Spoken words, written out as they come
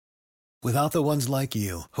Without the ones like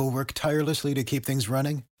you, who work tirelessly to keep things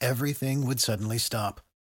running, everything would suddenly stop.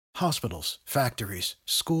 Hospitals, factories,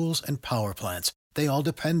 schools, and power plants, they all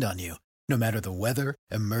depend on you. No matter the weather,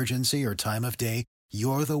 emergency, or time of day,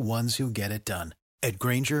 you're the ones who get it done. At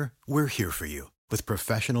Grainger, we're here for you with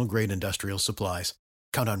professional-grade industrial supplies.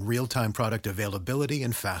 Count on real-time product availability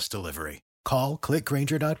and fast delivery. Call,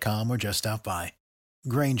 clickgrainger.com, or just stop by.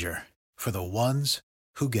 Grainger, for the ones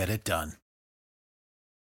who get it done.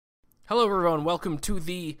 Hello, everyone. Welcome to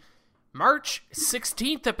the March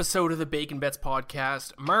 16th episode of the Bacon Bets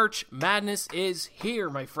podcast. March Madness is here,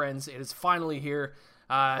 my friends. It is finally here.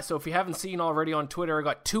 So if you haven't seen already on Twitter, I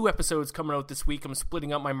got 2 episodes coming out this week. I'm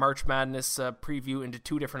splitting up my March Madness preview into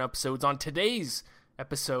 2 different episodes. On today's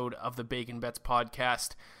episode of the Bacon Bets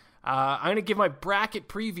podcast, I'm going to give my bracket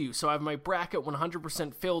preview. So I have my bracket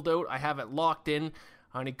 100% filled out. I have it locked in.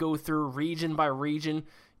 I'm going to go through region by region,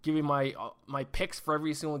 giving my picks for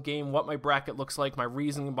every single game, what my bracket looks like, my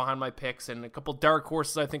reasoning behind my picks, and a couple dark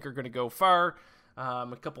horses I think are going to go far,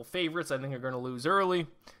 a couple favorites I think are going to lose early,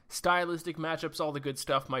 stylistic matchups, all the good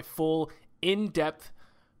stuff, my full in-depth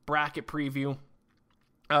bracket preview.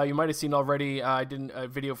 You might have seen already, I did a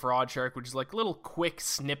video for OddsShark, which is like a little quick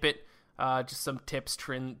snippet, just some tips,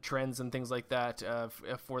 trends, and things like that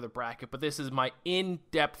for the bracket. But this is my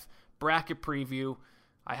in-depth bracket preview.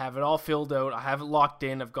 I have it all filled out. I have it locked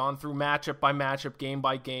in. I've gone through matchup by matchup, game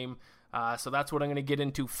by game. So that's what I'm going to get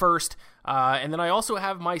into first. And then I also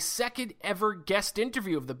have my second ever guest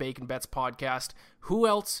interview of the Bacon Bets podcast. Who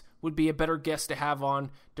else would be a better guest to have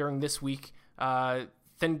on during this week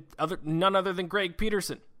than none other than Greg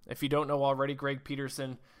Peterson? If you don't know already, Greg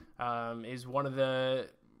Peterson is one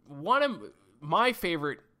of my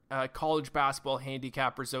favorite college basketball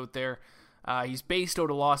handicappers out there. He's based out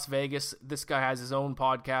of Las Vegas. This guy has his own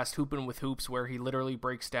podcast, Hoopin' with Hoops, where he literally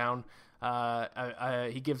breaks down.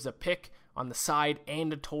 He gives a pick on the side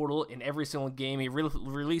and a total in every single game. He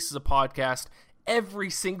releases a podcast every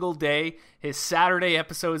single day. His Saturday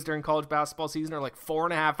episodes during college basketball season are like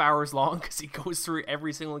 4.5 hours long because he goes through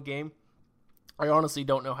every single game. I honestly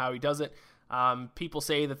don't know how he does it. People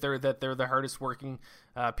say that they're the hardest working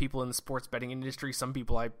people in the sports betting industry. Some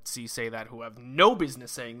people I see say that who have no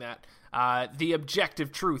business saying that. The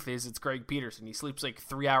objective truth is it's Greg Peterson. He sleeps like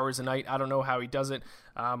 3 hours a night. I don't know how he does it.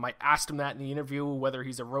 I asked him that in the interview, whether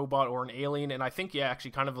he's a robot or an alien, and I think he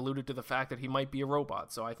actually kind of alluded to the fact that he might be a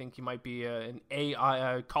robot. So I think he might be an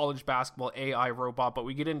AI, college basketball AI robot, but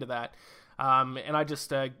we get into that. And I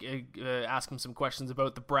just ask him some questions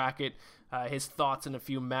about the bracket, his thoughts on a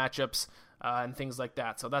few matchups, and things like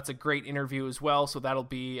that. So that's a great interview as well. So that'll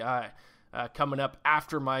be coming up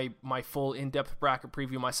after my full in-depth bracket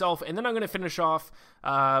preview myself. And then I'm going to finish off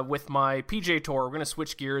with my PGA Tour. We're going to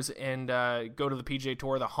switch gears and go to the PGA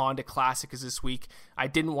Tour. The Honda Classic is this week. I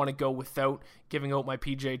didn't want to go without giving out my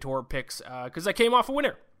PGA Tour picks because I came off a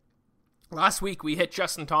winner. Last week, we hit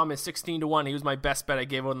Justin Thomas 16-1. He was my best bet I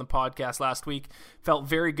gave out on the podcast last week. Felt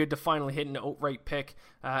very good to finally hit an outright pick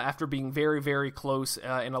after being very, very close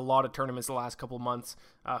in a lot of tournaments the last couple of months.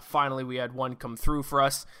 Finally, we had one come through for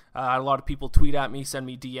us. A lot of people tweet at me, send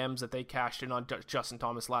me DMs that they cashed in on Justin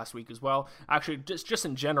Thomas last week as well. Actually, just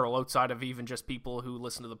in general, outside of even just people who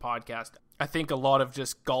listen to the podcast. I think a lot of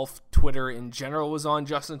just golf Twitter in general was on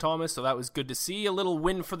Justin Thomas, so that was good to see. A little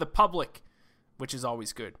win for the public, which is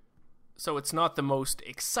always good. So it's not the most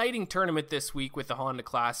exciting tournament this week with the Honda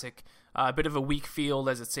Classic. A bit of a weak field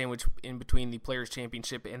as it's sandwiched in between the Players'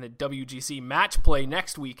 Championship and the WGC match play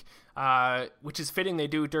next week, which is fitting they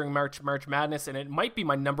do during March Madness, and it might be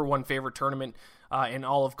my number one favorite tournament in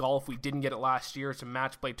all of golf. We didn't get it last year. It's a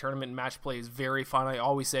match play tournament. Match play is very fun. I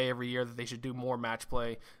always say every year that they should do more match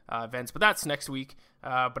play events, but that's next week.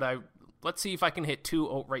 Let's see if I can hit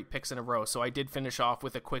 2 outright picks in a row. So I did finish off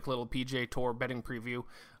with a quick little PGA Tour betting preview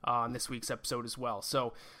on this week's episode as well.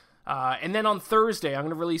 So, and then on Thursday, I'm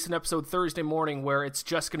going to release an episode Thursday morning where it's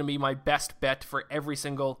just going to be my best bet for every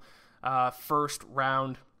single first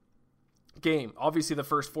round game. Obviously, the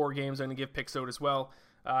first 4 games I'm going to give picks out as well.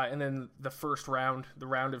 And then the first round, the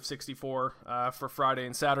round of 64 for Friday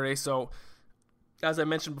and Saturday. So, as I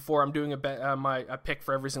mentioned before, I'm doing a pick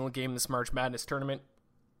for every single game in this March Madness tournament.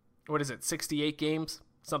 What is it, 68 games,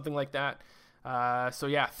 something like that. So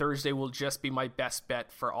yeah, Thursday will just be my best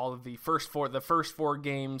bet for all of the first four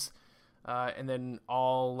games, and then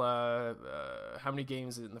all how many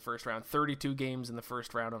games in the first round? 32 games in the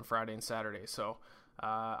first round on Friday and Saturday. So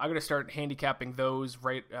I'm gonna start handicapping those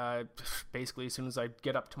right basically as soon as I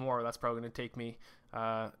get up tomorrow. That's probably gonna take me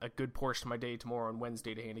a good portion of my day tomorrow on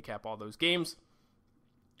Wednesday to handicap all those games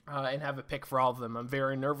and have a pick for all of them. I'm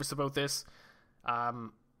very nervous about this.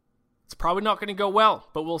 It's probably not going to go well,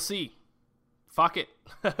 but we'll see. fuck it.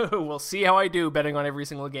 We'll see how I do betting on every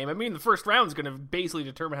single game. I mean, the first round is going to basically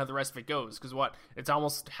determine how the rest of it goes, because it's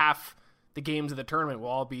almost half the games of the tournament will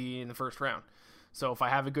all be in the first round. So if I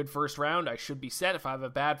have a good first round, I should be set. If I have a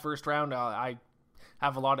bad first round, I'll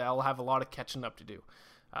have a lot of catching up to do.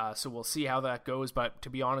 So we'll see how that goes. But to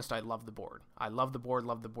be honest, I love the board. Love the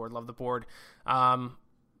board.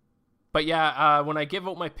 But yeah, when I give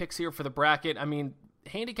out my picks here for the bracket, I mean,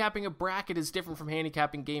 handicapping a bracket is different from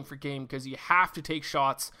handicapping game for game, because you have to take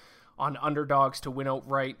shots on underdogs to win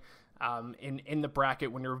outright. In the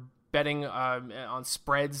bracket, when you're betting on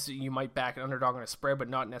spreads, you might back an underdog on a spread, but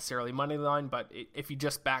not necessarily money line. But if you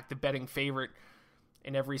just back the betting favorite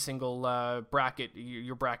in every single bracket,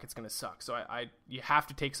 your bracket's going to suck. So you have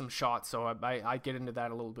to take some shots. So I get into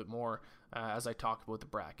that a little bit more as I talk about the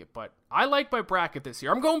bracket. But I like my bracket this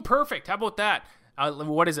year. I'm going perfect. How about that?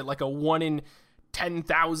 What is it, like a 1 in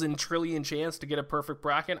 10,000 trillion chance to get a perfect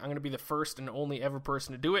bracket? I'm going to be the first and only ever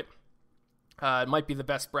person to do it. It might be the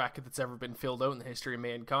best bracket that's ever been filled out in the history of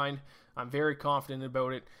mankind. I'm very confident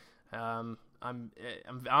about it. I'm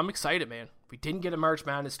excited, man. We didn't get a March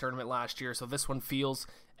Madness tournament last year, so this one feels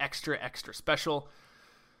extra special.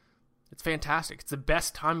 It's fantastic. It's the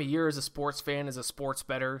best time of year as a sports fan, as a sports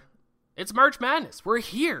bettor. It's March Madness. We're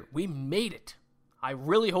here. We made it. I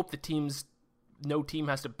really hope no team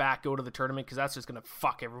has to back out of the tournament, because that's just going to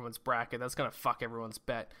fuck everyone's bracket. That's going to fuck everyone's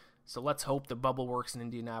bet. So let's hope the bubble works in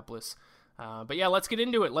Indianapolis. But yeah, let's get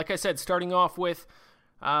into it. Like I said, starting off with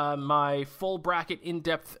my full bracket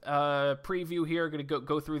in-depth preview here. Going to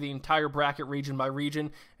go through the entire bracket region by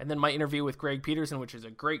region, and then my interview with Greg Peterson, which is a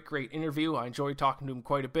great interview. I enjoyed talking to him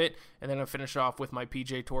quite a bit, and then I'll finish off with my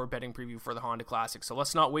PGA Tour betting preview for the Honda Classic. So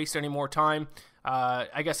let's not waste any more time.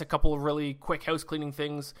 I guess a couple of really quick house cleaning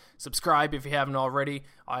things. Subscribe if you haven't already.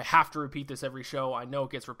 I have to repeat this every show. I know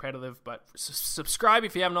it gets repetitive, but subscribe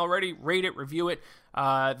if you haven't already. Rate it, review it.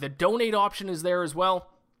 The donate option is there as well.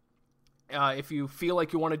 If you feel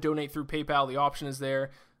like you want to donate through PayPal, the option is there.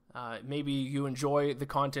 Maybe you enjoy the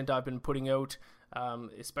content I've been putting out,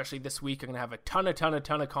 especially this week. I'm going to have a ton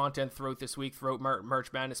of content throughout this week, throughout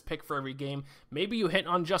March Madness, pick for every game. Maybe you hit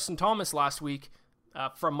on Justin Thomas last week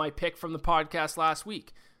from my pick from the podcast last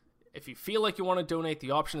week. If you feel like you want to donate,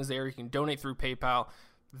 the option is there. You can donate through PayPal.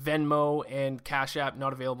 Venmo and Cash App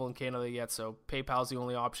not available in Canada yet, so PayPal is the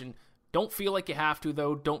only option. Don't feel like you have to,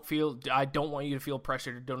 though. I don't want you to feel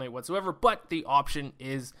pressure to donate whatsoever, but the option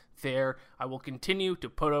is there. I will continue to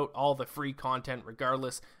put out all the free content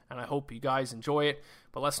regardless, and I hope you guys enjoy it.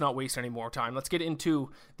 But let's not waste any more time. Let's get into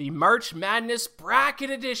the March Madness Bracket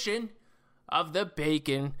Edition of the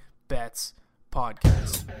Bacon Bets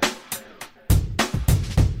Podcast.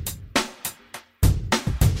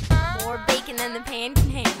 More bacon than the pan can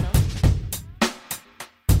handle.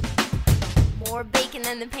 More bacon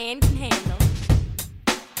than the pan can handle.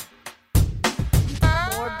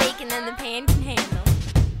 More bacon than the pan can handle.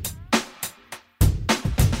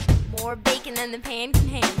 More bacon than the pan can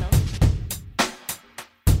handle.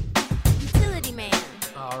 Utility man.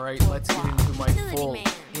 All right, let's get into my full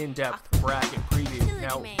in-depth bracket preview.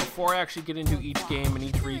 Now, before I actually get into each game and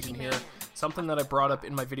each region here, something that I brought up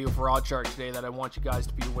in my video for OddsShark today that I want you guys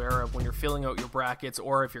to be aware of when you're filling out your brackets,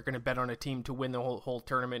 or if you're going to bet on a team to win the whole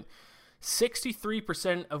tournament.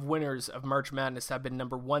 63% of winners of March Madness have been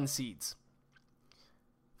number 1 seeds.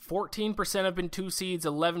 14% have been 2 seeds,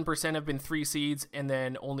 11% have been 3 seeds, and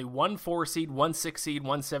then only 1 4 seed, 1 6 seed,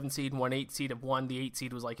 1 7 seed, 1 8 seed have won. The 8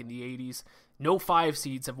 seed was like in the 80s. No 5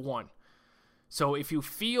 seeds have won. So if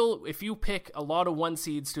you pick a lot of 1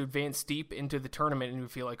 seeds to advance deep into the tournament and you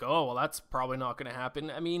feel like, oh, well, that's probably not going to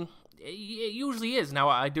happen. I mean, it usually is. Now,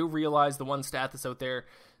 I do realize the one stat that's out there,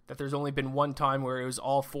 that there's only been one time where it was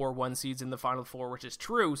all 4 1 seeds in the Final Four, which is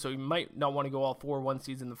true, so you might not want to go all 4 1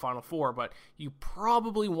 seeds in the Final Four, but you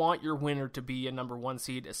probably want your winner to be a number 1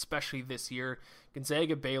 seed, especially this year.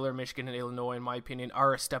 Gonzaga, Baylor, Michigan, and Illinois, in my opinion,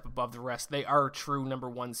 are a step above the rest. They are true number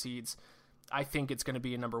 1 seeds. I think it's going to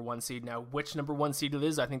be a number 1 seed. Now, which number 1 seed it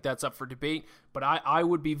is, I think that's up for debate, but I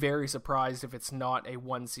would be very surprised if it's not a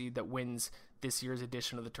 1 seed that wins this year's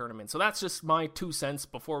edition of the tournament. So that's just my 2 cents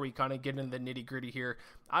before we kind of get into the nitty gritty here.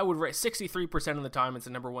 I would rate 63% of the time it's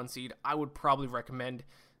a number 1 seed. I would probably recommend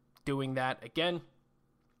doing that again.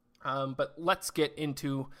 But let's get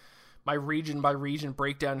into my region by region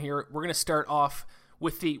breakdown here. We're going to start off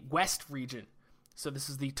with the West region. So this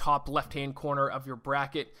is the top left-hand corner of your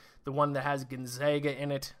bracket, the one that has Gonzaga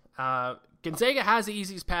in it. Gonzaga has the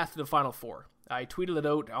easiest path to the Final Four. I tweeted it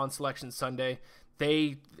out on Selection Sunday.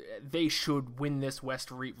 They should win this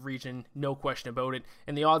West region, no question about it.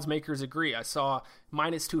 And the odds makers agree. I saw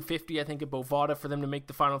minus 250, I think, at Bovada for them to make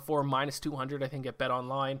the Final Four, minus 200, I think, at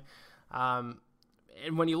BetOnline. And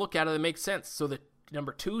when you look at it, it makes sense. So the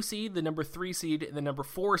number 2 seed, the number 3 seed, and the number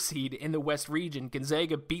 4 seed in the West region,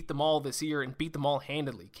 Gonzaga beat them all this year and beat them all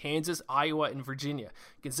handily. Kansas, Iowa, and Virginia.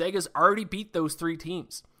 Gonzaga's already beat those 3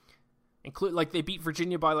 teams. They beat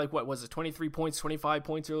Virginia by 23 points, 25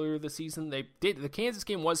 points earlier this season. They did. The Kansas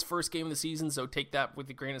game was first game of the season, so take that with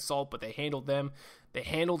a grain of salt, but they handled them. They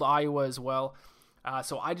handled Iowa as well.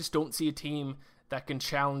 So I just don't see a team that can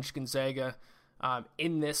challenge Gonzaga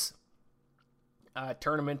in this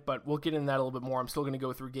tournament, but we'll get into that a little bit more. I'm still going to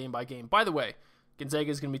go through game by game. By the way,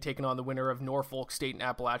 Gonzaga is going to be taking on the winner of Norfolk State and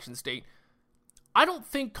Appalachian State. I don't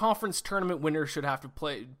think conference tournament winners should have to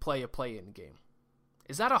play a play-in game.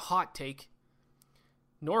 Is that a hot take?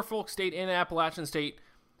 Norfolk State and Appalachian State,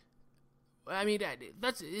 I mean,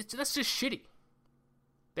 that's just shitty.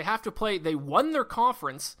 They have to play, they won their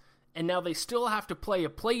conference, and now they still have to play a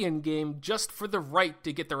play-in game just for the right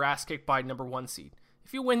to get their ass kicked by number 1 seed.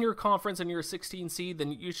 If you win your conference and you're a 16 seed,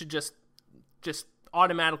 then you should just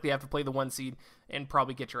automatically have to play the 1 seed and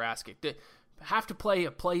probably get your ass kicked. Have to play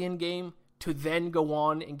a play-in game to then go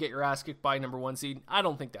on and get your ass kicked by number 1 seed. I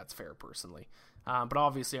don't think that's fair, personally. But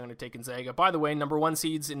obviously, I'm going to take Gonzaga. By the way, number 1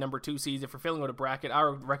 seeds and number 2 seeds, if you're filling out a bracket, I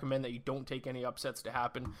would recommend that you don't take any upsets to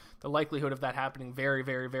happen. The likelihood of that happening very,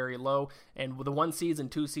 very, very low. And the 1 seeds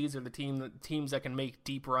and 2 seeds are the teams that can make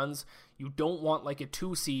deep runs. You don't want a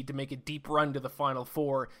 2 seed to make a deep run to the Final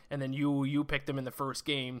Four, and then you pick them in the first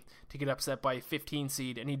game to get upset by a 15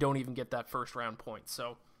 seed, and you don't even get that first round point.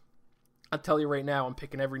 So I'll tell you right now, I'm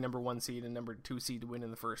picking every number 1 seed and number 2 seed to win in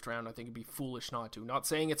the first round. I think it'd be foolish not to. Not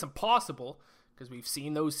saying it's impossible, because we've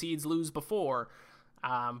seen those seeds lose before.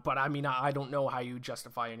 But I mean, I don't know how you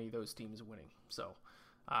justify any of those teams winning. So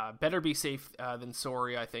better be safe than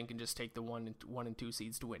sorry, I think, and just take the 1 and 2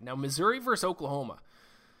 seeds to win. Now, Missouri versus Oklahoma.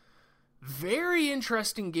 Very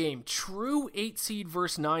interesting game. True 8 seed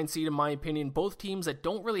versus 9 seed, in my opinion. Both teams that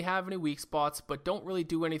don't really have any weak spots, but don't really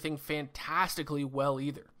do anything fantastically well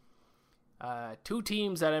either. 2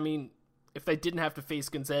 teams that, I mean, if they didn't have to face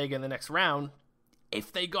Gonzaga in the next round,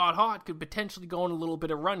 if they got hot, could potentially go on a little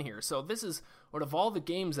bit of run here. So this is one of all the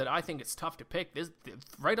games that I think it's tough to pick. This,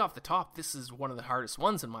 right off the top, this is one of the hardest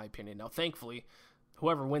ones in my opinion. Now, thankfully,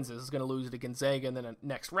 whoever wins this is going to lose to Gonzaga in the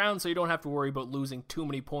next round, so you don't have to worry about losing too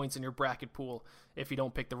many points in your bracket pool if you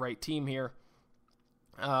don't pick the right team here.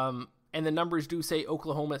 And the numbers do say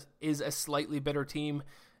Oklahoma is a slightly better team.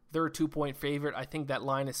 They're a 2-point favorite. I think that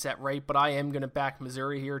line is set right, but I am going to back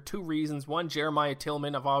Missouri here. 2 reasons. One, Jeremiah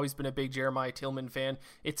Tillman. I've always been a big Jeremiah Tillman fan.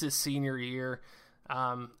 It's his senior year.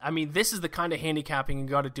 I mean, this is the kind of handicapping you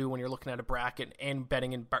got to do when you're looking at a bracket and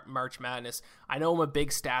betting in March Madness. I know I'm a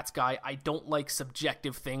big stats guy. I don't like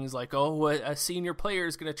subjective things like, oh, a senior player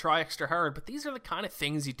is going to try extra hard, but these are the kind of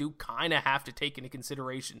things you do kind of have to take into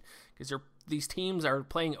consideration because these teams are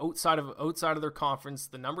playing outside of their conference.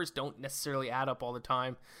 The numbers don't necessarily add up all the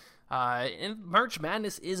time. And March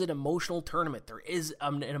Madness is an emotional tournament. There is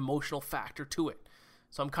an emotional factor to it.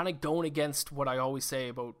 So I'm kind of going against what I always say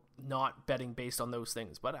about not betting based on those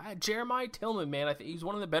things. But Jeremiah Tillman, man, I think he's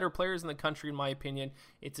one of the better players in the country, in my opinion.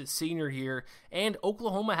 It's his senior year. And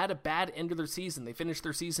Oklahoma had a bad end of their season. They finished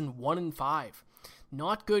their season 1-5.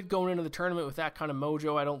 Not good going into the tournament with that kind of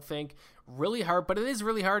mojo, I don't think. Really hard, but it is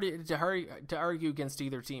really hard to argue against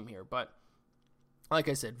either team here. But like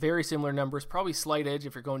I said, very similar numbers. Probably slight edge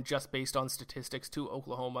if you're going just based on statistics to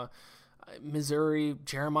Oklahoma. Missouri,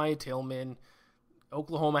 Jeremiah Tillman.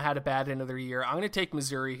 Oklahoma had a bad end of their year. I'm going to take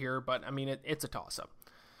Missouri here, but I mean, it's a toss-up.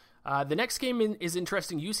 The next game is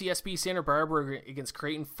interesting. UCSB Santa Barbara against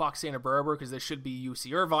Creighton. Fuck Santa Barbara because this should be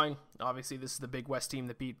UC Irvine. Obviously, this is the Big West team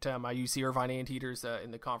that beat my UC Irvine Anteaters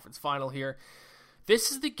in the conference final here. This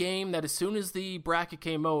is the game that as soon as the bracket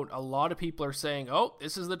came out, a lot of people are saying, oh,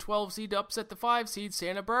 this is the 12 seed to upset the 5 seed,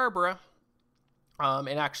 Santa Barbara.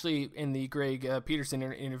 And actually, in the Greg Peterson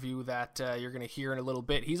interview that you're going to hear in a little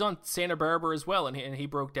bit, he's on Santa Barbara as well, and he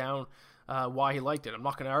broke down why he liked it. I'm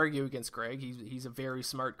not going to argue against Greg. He's a very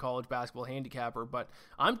smart college basketball handicapper, but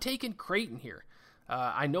I'm taking Creighton here.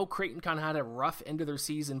 I know Creighton kind of had a rough end of their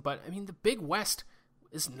season, but I mean, the Big West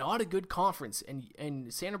is not a good conference,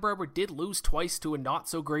 and Santa Barbara did lose twice to a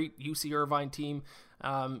not-so-great UC Irvine team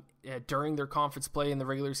during their conference play in the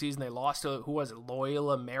regular season. They lost to,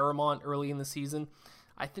 Loyola Marymount early in the season.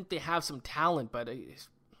 I think they have some talent, but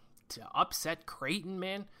to upset Creighton,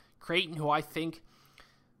 man, Creighton, who I think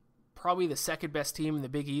probably the second best team in the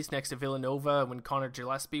Big East next to Villanova when Connor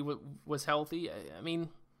Gillespie was healthy, I mean,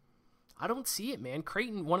 I don't see it, man.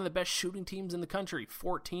 Creighton, one of the best shooting teams in the country,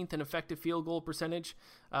 14th in effective field goal percentage.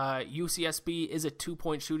 UCSB is a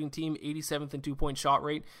 2-point shooting team, 87th in 2-point shot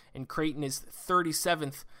rate, and Creighton is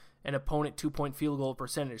 37th an opponent 2-point field goal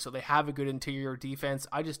percentage. So they have a good interior defense.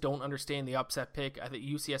 I just don't understand the upset pick. I think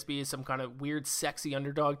UCSB is some kind of weird, sexy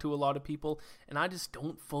underdog to a lot of people, and I just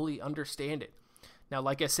don't fully understand it. Now,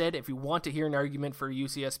 like I said, if you want to hear an argument for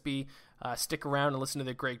UCSB, stick around and listen to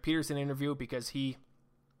the Greg Peterson interview, because he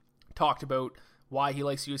talked about why he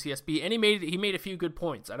likes UCSB, and he made a few good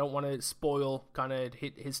points. I don't want to spoil kind of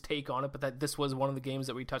his take on it, but that this was one of the games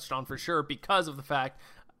that we touched on for sure because of the fact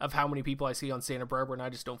of how many people I see on Santa Barbara, and I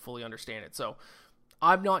just don't fully understand it. So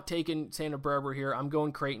I'm not taking Santa Barbara here. I'm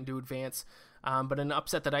going Creighton to advance. But an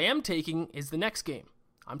upset that I am taking is the next game.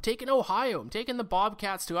 I'm taking Ohio. I'm taking the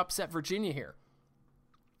Bobcats to upset Virginia here.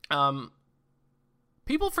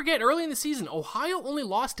 People forget early in the season, Ohio only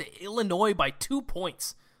lost to Illinois by 2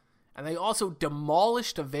 points. And they also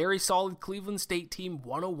demolished a very solid Cleveland State team,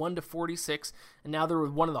 101-46. And now they're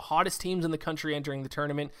one of the hottest teams in the country entering the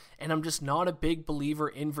tournament. And I'm just not a big believer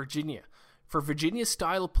in Virginia. For Virginia's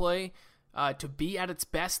style of play to be at its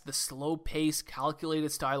best, the slow pace,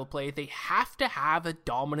 calculated style of play, they have to have a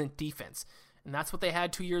dominant defense. And that's what they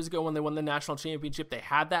had 2 years ago when they won the national championship. They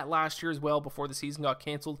had that last year as well before the season got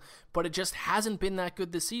canceled, but it just hasn't been that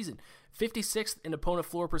good this season. 56th in opponent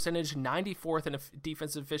floor percentage, 94th in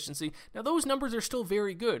defensive efficiency. Now those numbers are still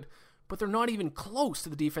very good, but they're not even close to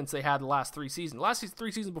the defense they had the last 3 seasons. The last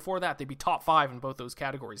 3 seasons before that, they'd be top 5 in both those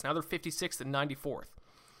categories. Now they're 56th and 94th.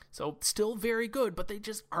 So still very good, but they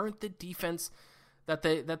just aren't the defense that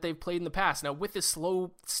they've played in the past. Now, with this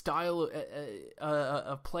slow style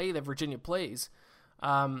of play that Virginia plays,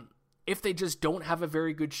 if they just don't have a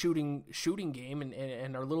very good shooting game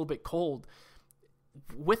and are a little bit cold,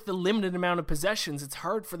 with the limited amount of possessions, it's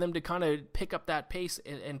hard for them to kind of pick up that pace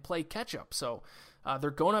and play catch-up. So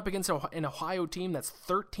they're going up against an Ohio team that's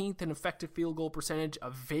 13th in effective field goal percentage, a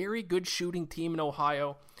very good shooting team in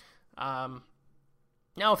Ohio.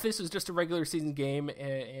 Now, if this was just a regular season game,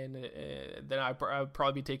 then I'd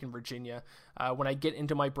probably be taking Virginia. When I get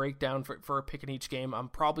into my breakdown for a pick in each game, I'm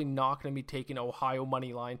probably not going to be taking Ohio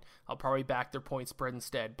money line. I'll probably back their point spread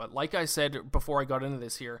instead. But like I said before I got into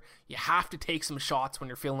this here, you have to take some shots when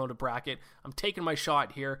you're filling out a bracket. I'm taking my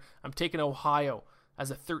shot here. I'm taking Ohio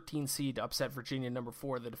as a 13 seed to upset Virginia, number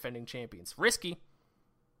 4, the defending champions. Risky,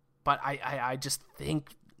 but I just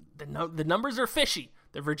think the numbers are fishy.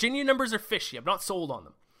 The Virginia numbers are fishy. I'm not sold on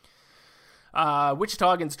them.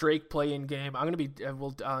 Wichita against Drake play-in game. I'm going to be.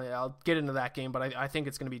 I'll get into that game, but I think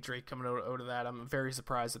it's going to be Drake coming out of that. I'm very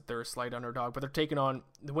surprised that they're a slight underdog, but they're taking on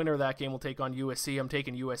the winner of that game. Will take on USC. I'm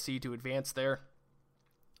taking USC to advance there.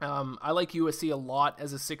 I like USC a lot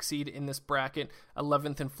as a 6 seed in this bracket.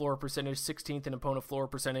 11th in floor percentage, 16th in opponent floor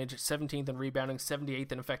percentage, 17th in rebounding,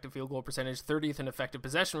 78th in effective field goal percentage, 30th in effective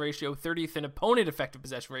possession ratio, 30th in opponent effective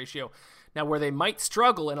possession ratio. Now, where they might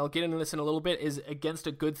struggle, and I'll get into this in a little bit, is against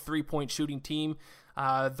a good 3-point shooting team.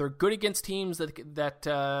 They're good against teams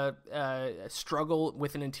that struggle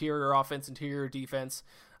with an interior offense, interior defense.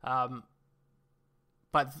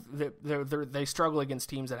 But they struggle against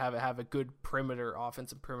teams that have a good perimeter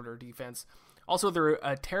offense and perimeter defense. Also, they're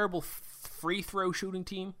a terrible free throw shooting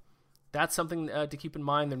team. That's something to keep in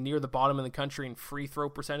mind. They're near the bottom of the country in free throw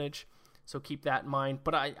percentage, so keep that in mind.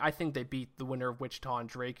 But I think they beat the winner of Wichita and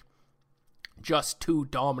Drake. Just too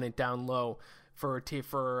dominant down low for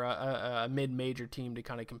a mid-major team to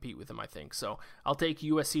kind of compete with them, I think. So I'll take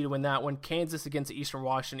USC to win that one. Kansas against Eastern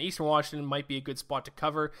Washington. Eastern Washington might be a good spot to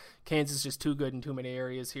cover. Kansas is just too good in too many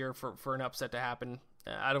areas here for an upset to happen.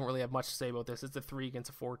 I don't really have much to say about this. It's a 3 against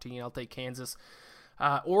a 14. I'll take Kansas.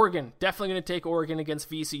 Oregon, definitely going to take Oregon against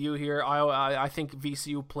VCU here. I think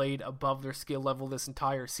VCU played above their skill level this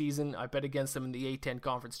entire season. I bet against them in the A-10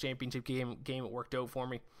 Conference Championship game. It worked out for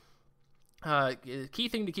me. Key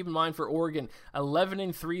thing to keep in mind for Oregon,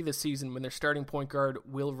 11-3 this season when their starting point guard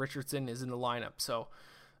Will Richardson is in the lineup. So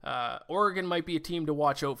Oregon might be a team to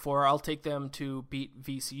watch out for. I'll take them to beat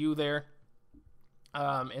VCU there.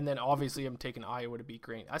 And then obviously I'm taking Iowa to beat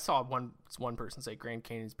Grand. I saw one person say Grand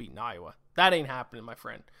Canyon's beating Iowa. That ain't happening, my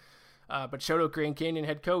friend. But shout out Grand Canyon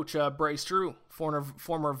head coach Bryce Drew, former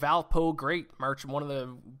Valpo great, one of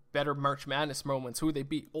the better March Madness moments. Who they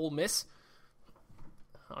beat? Ole Miss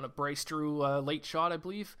on a Bryce Drew late shot, I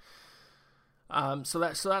believe. So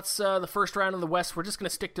that's the first round of the West. We're just going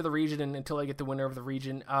to stick to the region until I get the winner of the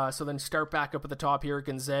region. So then start back up at the top here.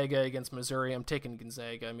 Gonzaga against Missouri. I'm taking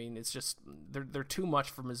Gonzaga. I mean, it's just they're too much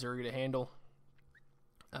for Missouri to handle.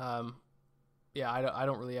 Yeah, I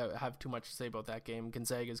don't really have too much to say about that game.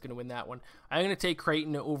 Gonzaga is going to win that one. I'm going to take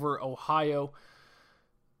Creighton over Ohio.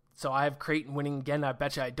 So I have Creighton winning again. I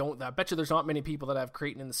bet you there's not many people that have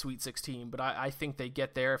Creighton in the Sweet 16, but I think they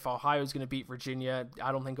get there. If Ohio's going to beat Virginia,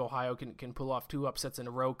 I don't think Ohio can pull off 2 upsets in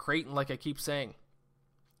a row. Creighton, like I keep saying,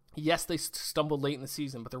 Yes, they stumbled late in the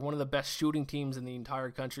season, but they're one of the best shooting teams in the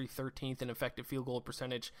entire country, 13th in effective field goal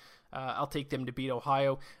percentage. I'll take them to beat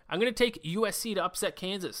Ohio. I'm going to take USC to upset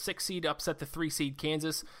Kansas, 6 seed to upset the 3 seed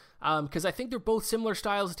Kansas, because I think they're both similar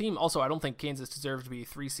styles of team. Also, I don't think Kansas deserves to be a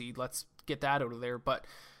 3 seed. Let's get that out of there. But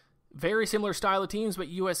very similar style of teams, but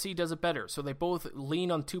USC does it better. So they both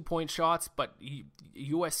lean on 2-point shots, but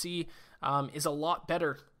USC is a lot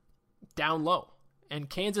better down low. And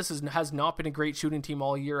Kansas has not been a great shooting team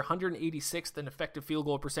all year, 186th in effective field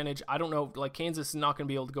goal percentage. I don't know, like Kansas is not going to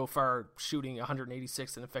be able to go far shooting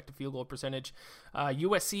 186th in effective field goal percentage.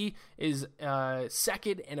 USC is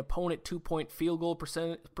second in opponent 2-point field goal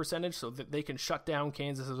percentage, so that they can shut down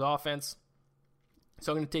Kansas's offense.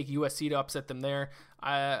 So I'm going to take USC to upset them there.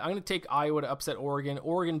 I'm going to take Iowa to upset Oregon.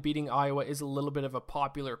 Oregon beating Iowa is a little bit of a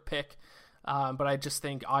popular pick. But I just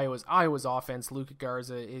think Iowa's offense, Luka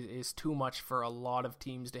Garza, is too much for a lot of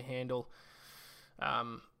teams to handle. I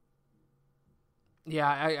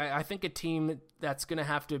think a team that's going to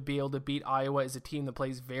have to be able to beat Iowa is a team that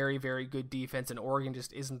plays very, very good defense, and Oregon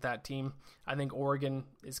just isn't that team. I think Oregon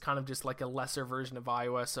is kind of just like a lesser version of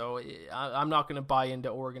Iowa, so I'm not going to buy into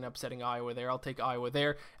Oregon upsetting Iowa there. I'll take Iowa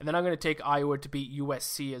there, and then I'm going to take Iowa to beat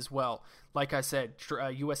USC as well. Like I said,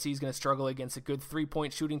 USC is going to struggle against a good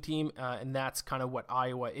 3-point shooting team, and that's kind of what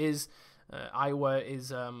Iowa is. Iowa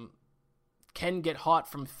is can get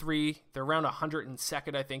hot from 3. They're around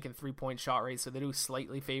 102nd, I think, in 3-point shot rate, so they do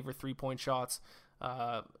slightly favor 3-point shots.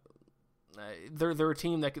 They're a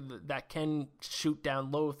team that can shoot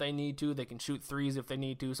down low if they need to. They can shoot threes if they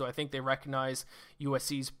need to, so I think they recognize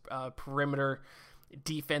USC's perimeter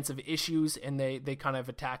defensive issues, and they kind of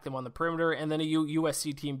attack them on the perimeter. And then a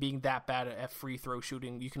USC team being that bad at free throw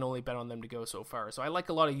shooting, you can only bet on them to go so far. So I like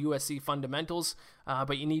a lot of USC fundamentals,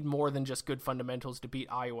 but you need more than just good fundamentals to beat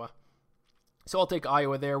Iowa. So I'll take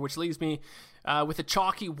Iowa there, which leaves me with a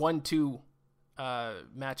chalky 1-2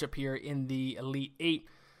 matchup here in the Elite 8.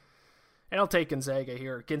 And I'll take Gonzaga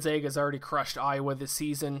here. Gonzaga's already crushed Iowa this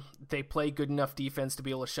season. They play good enough defense to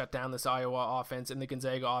be able to shut down this Iowa offense. And the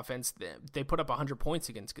Gonzaga offense, they put up 100 points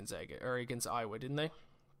against Gonzaga, or against Iowa, didn't they?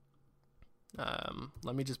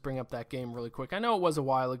 Let me just bring up that game really quick. I know it was a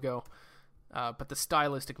while ago, but the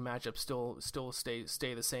stylistic matchups still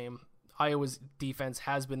stay the same. Iowa's defense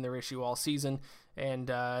has been their issue all season, and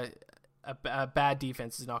a bad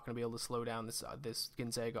defense is not going to be able to slow down this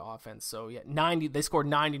Gonzaga offense. So yeah, they scored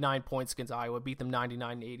 99 points against Iowa, beat them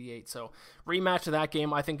 99-88. So rematch of that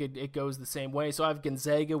game, I think it goes the same way. So I have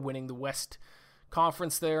Gonzaga winning the West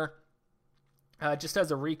Conference there. Just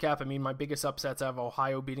as a recap, I mean, my biggest upsets, I have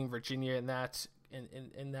Ohio beating Virginia in that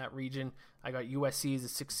region. I got USC as a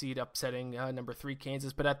 6 seed upsetting number 3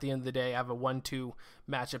 Kansas, but at the end of the day, I have a 1-2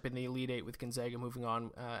 matchup in the Elite 8 with Gonzaga moving on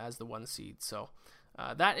as the 1 seed. So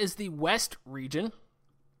that is the West region.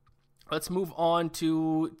 Let's move on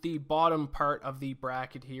to the bottom part of the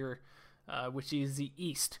bracket here, which is the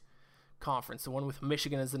East Conference, the one with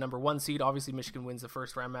Michigan as the number 1 seed. Obviously, Michigan wins the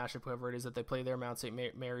first round matchup, whoever it is that they play there, Mount St.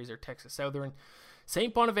 Mary's or Texas Southern.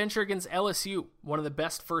 St. Bonaventure against LSU, one of the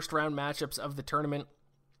best first round matchups of the tournament.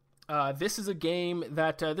 This is a game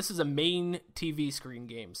that this is a main TV screen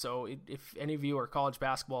game. So if any of you are college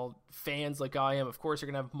basketball fans like I am, of course you're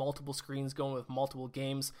going to have multiple screens going with multiple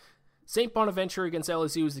games. St. Bonaventure against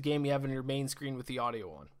LSU is the game you have in your main screen with the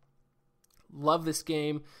audio on. Love this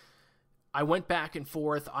game. I went back and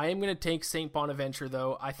forth. I am going to take St. Bonaventure,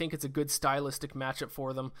 though. I think it's a good stylistic matchup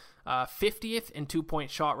for them. 50th in 2-point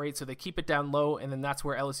shot rate, so they keep it down low, and then that's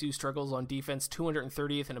where LSU struggles on defense.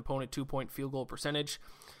 230th in opponent 2-point field goal percentage.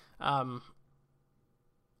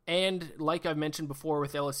 And like I've mentioned before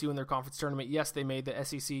with LSU in their conference tournament, yes, they made the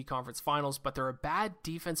SEC conference finals, but they're a bad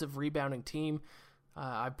defensive rebounding team.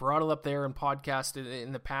 I brought it up there and podcasted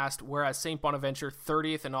in the past, whereas St. Bonaventure,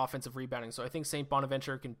 30th in offensive rebounding. So I think St.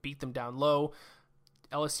 Bonaventure can beat them down low.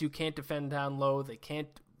 LSU can't defend down low. They can't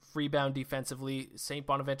rebound defensively. St.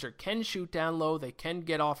 Bonaventure can shoot down low. They can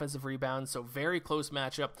get offensive rebounds. So very close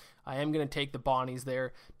matchup. I am going to take the Bonnies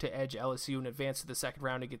there to edge LSU and advance to the second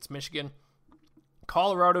round against Michigan.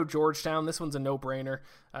 Colorado, Georgetown. This one's a no-brainer.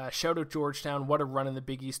 Shout out Georgetown. What a run in the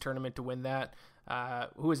Big East tournament to win that.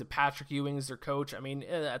 Who is it? Patrick Ewing is their coach. I mean,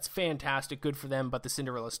 that's fantastic. Good for them, but the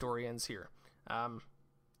Cinderella story ends here.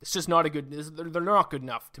 It's just not they're not good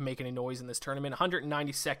enough to make any noise in this tournament.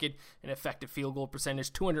 192nd in effective field goal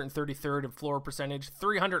percentage, 233rd in floor percentage,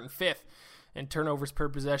 305th in turnovers per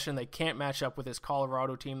possession. They can't match up with this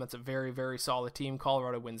Colorado team. That's a very, very solid team.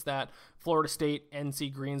 Colorado wins that. Florida State,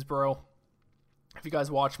 NC Greensboro. If you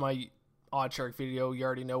guys watch my OddsShark video, you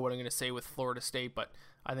already know what I'm going to say with Florida State, but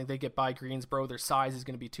I think they get by Greensboro. Their size is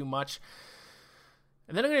going to be too much.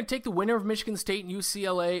 And then I'm going to take the winner of Michigan State and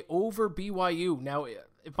UCLA over BYU. Now,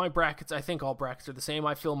 if my brackets, I think all brackets are the same.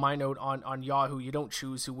 I fill my note on Yahoo. You don't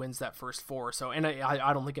choose who wins that first four. So, and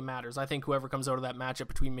I don't think it matters. I think whoever comes out of that matchup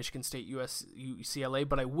between Michigan State, UCLA,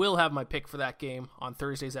 but I will have my pick for that game on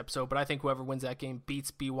Thursday's episode. But I think whoever wins that game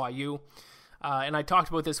beats BYU. And I talked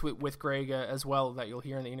about this with Greg as well, that you'll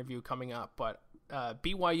hear in the interview coming up. But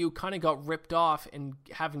BYU kind of got ripped off in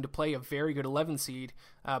having to play a very good 11 seed.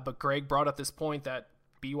 But Greg brought up this point that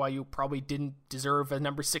BYU probably didn't deserve a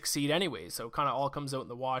number 6 seed anyway, so kind of all comes out in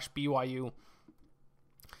the wash. BYU,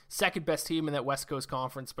 second best team in that West Coast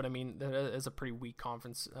Conference, but I mean, that is a pretty weak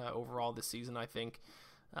conference overall this season, I think.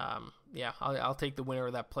 I'll take the winner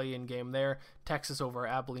of that play-in game there. Texas over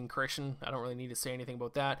Abilene Christian. I don't really need to say anything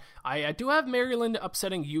about that. I do have Maryland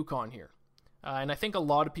upsetting UConn here. And I think a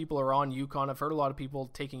lot of people are on UConn. I've heard a lot of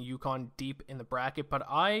people taking UConn deep in the bracket, but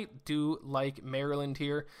I do like Maryland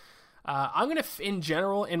here. I'm going to, in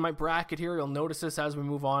general, in my bracket here, you'll notice this as we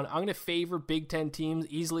move on, I'm going to favor Big Ten teams,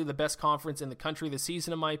 easily the best conference in the country this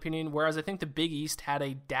season, in my opinion, whereas I think the Big East had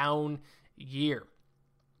a down year.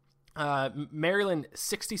 Maryland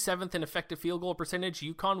 67th in effective field goal percentage.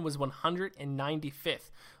 UConn was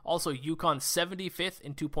 195th. Also, UConn 75th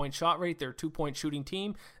in 2-point shot rate. They're a 2-point shooting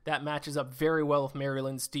team. That matches up very well with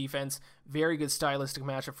Maryland's defense. Very good stylistic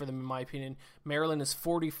matchup for them, in my opinion. Maryland is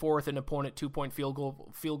 44th in opponent 2-point field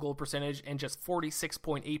goal percentage, and just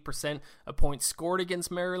 46.8% of points scored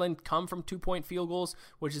against Maryland come from 2-point field goals,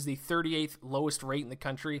 which is the 38th lowest rate in the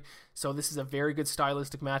country. So this is a very good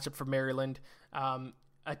stylistic matchup for Maryland.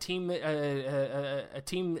 A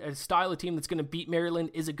style of team that's going to beat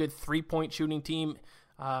Maryland is a good 3-point shooting team.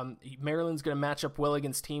 Maryland's going to match up well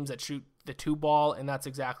against teams that shoot the 2-ball, and that's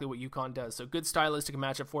exactly what UConn does. So good stylistic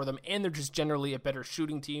matchup for them, and they're just generally a better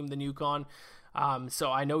shooting team than UConn.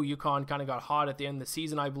 So I know UConn kind of got hot at the end of the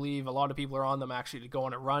season, I believe. A lot of people are on them actually to go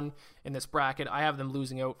on a run in this bracket. I have them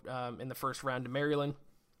losing out in the first round to Maryland.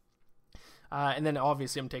 And then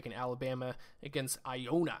obviously I'm taking Alabama against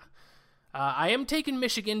Iona. I am taking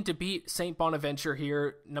Michigan to beat St. Bonaventure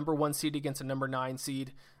here, number 1 seed against a number 9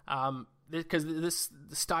 seed, because this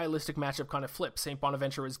stylistic matchup kind of flips. St.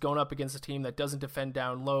 Bonaventure is going up against a team that doesn't defend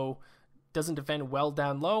well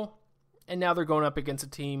down low, and now they're going up against a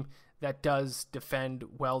team that does defend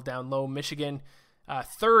well down low. Michigan,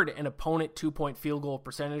 third in opponent 2-point field goal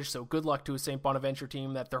percentage, so good luck to a St. Bonaventure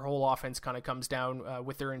team that their whole offense kind of comes down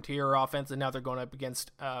with their interior offense, and now they're going up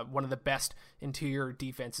against one of the best interior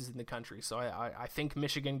defenses in the country. So I think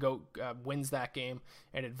Michigan wins that game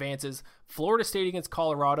and advances. Florida State against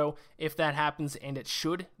Colorado, if that happens, and it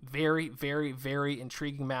should, very, very, very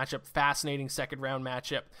intriguing matchup, fascinating second-round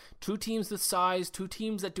matchup. Two teams this size, two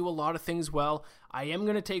teams that do a lot of things well. I am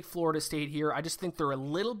going to take Florida State here. I just think they're a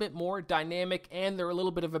little bit more dynamic, and they're a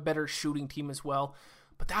little bit of a better shooting team as well.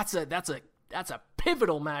 But that's a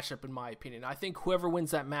pivotal matchup in my opinion. I think whoever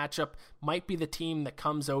wins that matchup might be the team that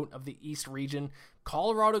comes out of the East region.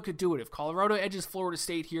 Colorado could do it. If Colorado edges Florida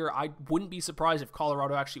State here, I wouldn't be surprised if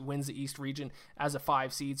Colorado actually wins the East region as a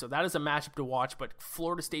 5 seed. So that is a matchup to watch, but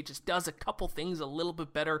Florida State just does a couple things a little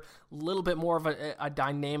bit better, a little bit more of a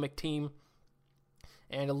dynamic team,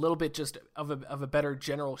 and a little bit just of a better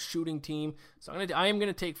general shooting team. So I am going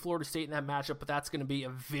to take Florida State in that matchup, but that's going to be a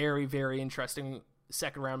very, very interesting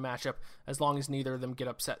second round matchup as long as neither of them get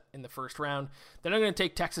upset in the first round. Then I'm going to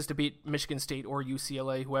take Texas to beat Michigan State or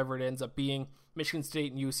UCLA, whoever it ends up being. Michigan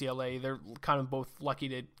State and UCLA, they're kind of both lucky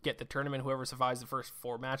to get the tournament, whoever survives the first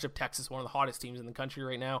 4 matchup. Texas, one of the hottest teams in the country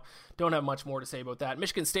right now. Don't have much more to say about that.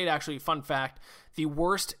 Michigan State, actually, fun fact, the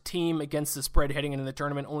worst team against the spread heading into the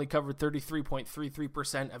tournament, only covered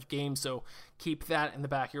 33.33% of games, so keep that in the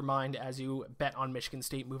back of your mind as you bet on Michigan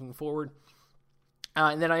State moving forward.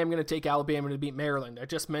 And then I am going to take Alabama to beat Maryland. I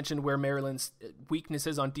just mentioned where Maryland's weakness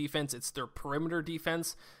is on defense. It's their perimeter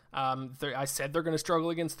defense. I said they're going to struggle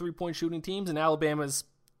against 3-point shooting teams, and Alabama's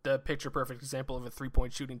the picture-perfect example of a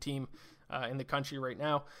 3-point shooting team in the country right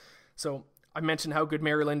now. So I mentioned how good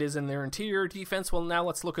Maryland is in their interior defense. Well, now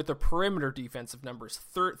let's look at the perimeter defensive numbers.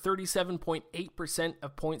 37.8%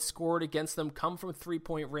 of points scored against them come from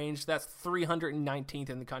 3-point range. That's 319th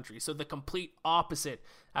in the country. So the complete opposite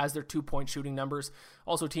as their 2-point shooting numbers.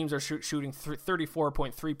 Also, teams are shooting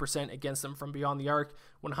 34.3% against them from beyond the arc,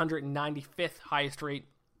 195th highest rate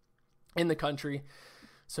in the country.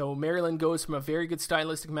 So Maryland goes from a very good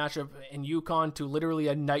stylistic matchup in UConn to literally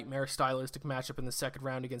a nightmare stylistic matchup in the second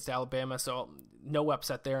round against Alabama. So no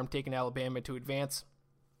upset there. I'm taking Alabama to advance.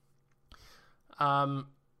 And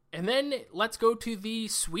then let's go to the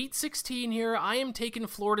Sweet 16 here. I am taking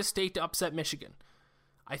Florida State to upset Michigan.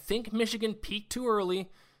 I think Michigan peaked too early,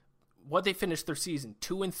 what they finished their season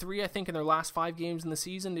 2-3, I think, in their last 5 games in the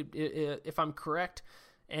season, if I'm correct.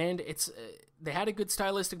 And they had a good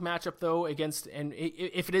stylistic matchup though against, and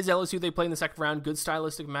if it is LSU they play in the second round, good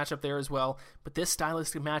stylistic matchup there as well. But this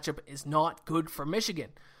stylistic matchup is not good for Michigan.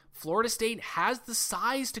 Florida State has the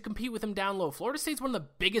size to compete with them down low. Florida State's one of the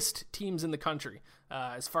biggest teams in the country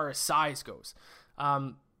as far as size goes.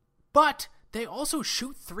 But they also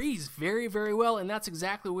shoot threes very, very well, and that's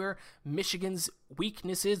exactly where Michigan's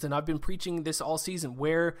weakness is, and I've been preaching this all season.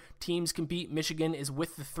 Where teams can beat Michigan is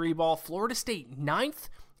with the 3-ball. Florida State, 9th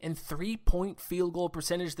in 3-point field goal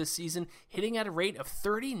percentage this season, hitting at a rate of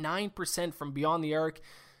 39% from beyond the arc.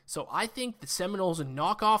 So I think the Seminoles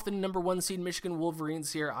knock off the number 1 seed Michigan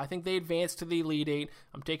Wolverines here. I think they advance to the Elite 8.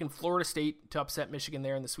 I'm taking Florida State to upset Michigan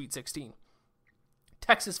there in the Sweet 16.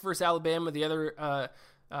 Texas versus Alabama, the other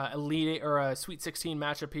Elite 8 or Sweet 16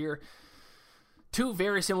 matchup here. Two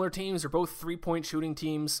very similar teams. They're both 3-point shooting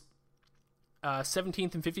teams.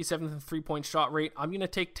 17th and 57th in 3-point shot rate. I'm going to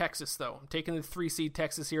take Texas, though. I'm taking the 3 seed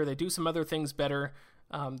Texas here. They do some other things better.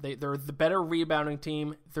 They're the better rebounding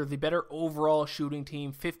team. They're the better overall shooting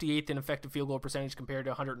team. 58th in effective field goal percentage compared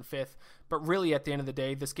to 105th. But really, at the end of the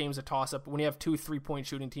day, this game's a toss-up. When you have 2 3-point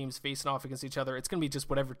shooting teams facing off against each other, it's going to be just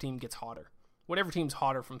whatever team gets hotter. Whatever team's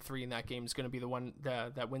hotter from 3 in that game is going to be the one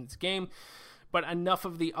that wins the game. But enough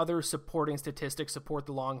of the other supporting statistics support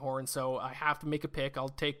the Longhorns, so I have to make a pick. I'll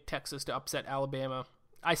take Texas to upset Alabama.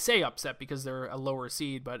 I say upset because they're a lower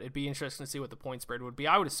seed, but it'd be interesting to see what the point spread would be.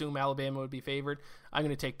 I would assume Alabama would be favored. I'm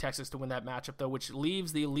going to take Texas to win that matchup, though, which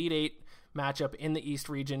leaves the Elite 8 matchup in the East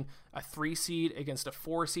region, a 3 seed against a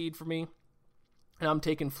 4 seed for me. And I'm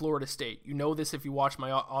taking Florida State. You know this if you watch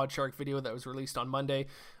my Odd Shark video that was released on Monday.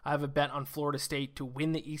 I have a bet on Florida State to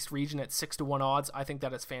win the East region at 6-1 odds. I think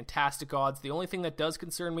that is fantastic odds. The only thing that does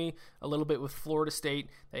concern me a little bit with Florida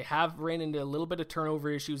State, they have ran into a little bit of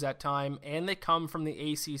turnover issues at time, and they come from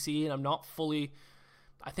the ACC, and I'm not fully...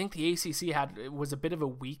 I think the ACC was a bit of a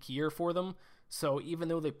weak year for them. So even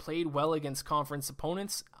though they played well against conference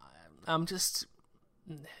opponents, I'm just...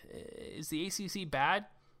 Is the ACC bad?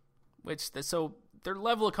 So their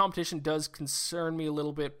level of competition does concern me a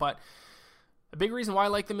little bit, but a big reason why I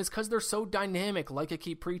like them is because they're so dynamic, like I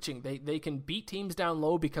keep preaching. They can beat teams down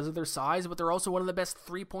low because of their size, but they're also one of the best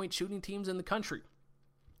 3-point shooting teams in the country.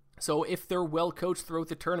 So if they're well coached throughout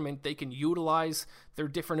the tournament, they can utilize their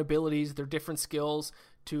different abilities, their different skills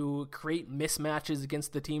to create mismatches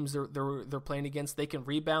against the teams they're playing against. They can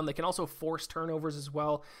rebound. They can also force turnovers as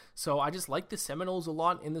well. So I just like the Seminoles a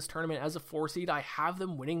lot in this tournament. As a 4 seed, I have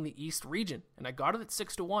them winning the East region, and I got it at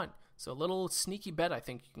 6-1. So a little sneaky bet I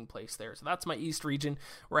think you can place there. So that's my East region.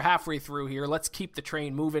 We're halfway through here. Let's keep the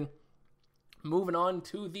train moving. Moving on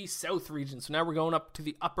to the South region. So now we're going up to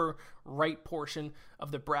the upper right portion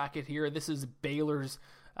of the bracket here. This is Baylor's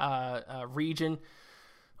region.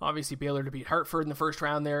 Obviously, Baylor to beat Hartford in the first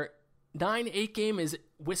round there. 9-8 game is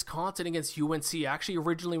Wisconsin against UNC. Actually,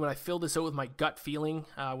 originally, when I filled this out with my gut feeling,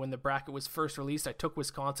 when the bracket was first released, I took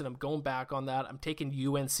Wisconsin. I'm going back on that. I'm taking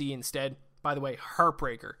UNC instead. By the way,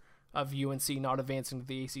 heartbreaker of UNC not advancing to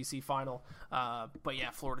the ACC final. But yeah,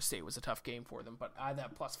 Florida State was a tough game for them. But I had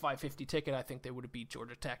that plus 550 ticket. I think they would have beat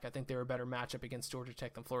Georgia Tech. I think they were a better matchup against Georgia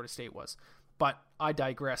Tech than Florida State was. But I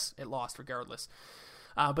digress. It lost regardless.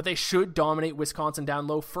 But they should dominate Wisconsin down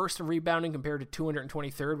low. First in rebounding compared to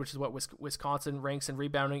 223rd, which is what Wisconsin ranks in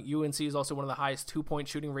rebounding. UNC is also one of the highest 2-point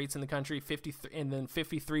shooting rates in the country, and then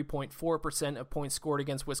 53.4% of points scored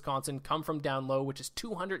against Wisconsin come from down low, which is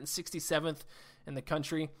 267th in the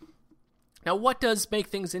country. Now, what does make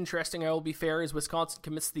things interesting, I will be fair, is Wisconsin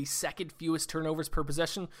commits the second fewest turnovers per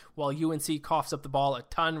possession, while UNC coughs up the ball a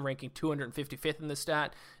ton, ranking 255th in the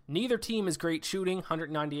stat. Neither team is great shooting,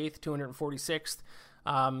 198th, 246th.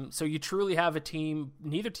 So you truly have a team,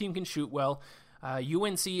 neither team can shoot well.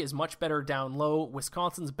 UNC is much better down low.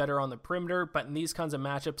 Wisconsin's better on the perimeter, but in these kinds of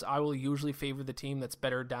matchups, I will usually favor the team that's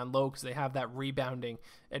better down low because they have that rebounding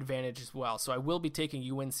advantage as well. So I will be taking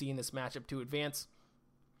UNC in this matchup to advance.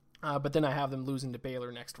 But then I have them losing to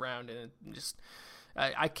Baylor next round, and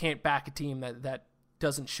I can't back a team that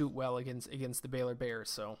doesn't shoot well against the Baylor Bears.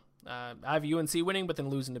 So I have UNC winning, but then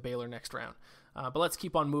losing to Baylor next round. But let's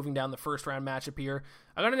keep on moving down the first round matchup here.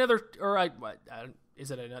 I got another,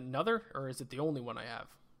 is it another, or is it the only one I have?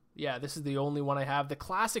 Yeah, this is the only one I have. The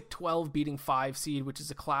classic 12 beating 5 seed, which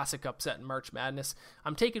is a classic upset in March Madness.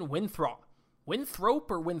 I'm taking Winthrop.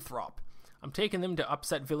 Winthrop or Winthrop? I'm taking them to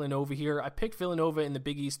upset Villanova here. I picked Villanova in the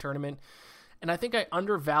Big East tournament, and I think I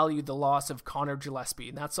undervalued the loss of Connor Gillespie,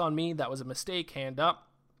 and that's on me. That was a mistake, hand up.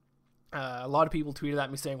 A lot of people tweeted at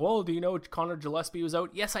me saying, well, do you know Connor Gillespie was out?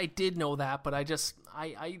 Yes, I did know that, but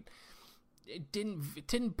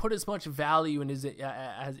didn't put as much value in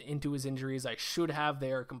into his injury as I should have.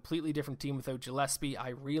 They are a completely different team without Gillespie. I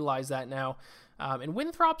realize that now. And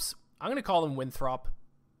Winthrop's, I'm going to call him Winthrop.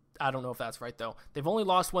 I don't know if that's right, though. They've only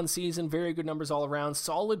lost one season. Very good numbers all around.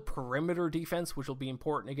 Solid perimeter defense, which will be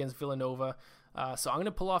important against Villanova. So I'm going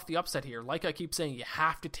to pull off the upset here. Like I keep saying, you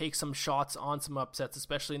have to take some shots on some upsets,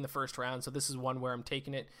 especially in the first round. So this is one where I'm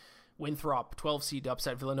taking it. Winthrop, 12 seed to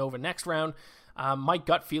upset Villanova next round. My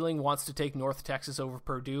gut feeling wants to take North Texas over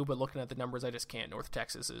Purdue, but looking at the numbers, I just can't. North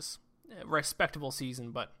Texas is a respectable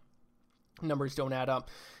season, but numbers don't add up.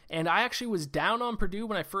 And I actually was down on Purdue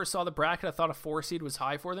when I first saw the bracket. I thought a 4 seed was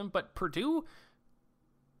high for them, but Purdue,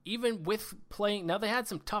 even with playing, now they had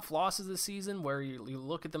some tough losses this season where you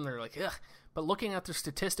look at them, they're like, ugh. But looking at their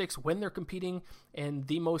statistics, when they're competing in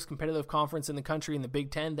the most competitive conference in the country, in the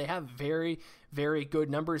Big Ten, they have very, very good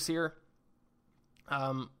numbers here.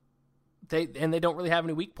 They don't really have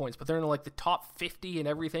any weak points, but they're in like the top 50 and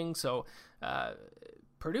everything. So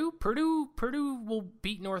Purdue will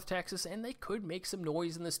beat North Texas, and they could make some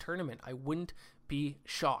noise in this tournament. I wouldn't be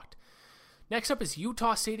shocked. Next up is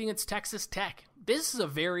Utah State against Texas Tech. This is a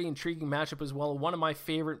very intriguing matchup as well.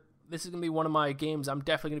 This is going to be one of my games I'm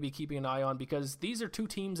definitely going to be keeping an eye on, because these are two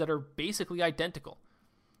teams that are basically identical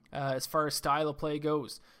as far as style of play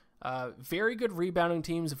goes. Very good rebounding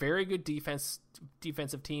teams, very good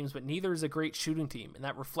defensive teams, but neither is a great shooting team, and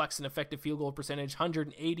that reflects an effective field goal percentage.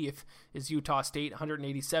 180th is Utah State,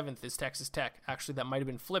 187th is Texas Tech. Actually, that might have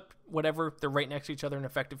been flipped, whatever. They're right next to each other in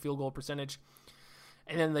effective field goal percentage.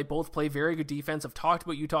 And then they both play very good defense. I've talked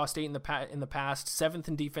about Utah State in the past. 7th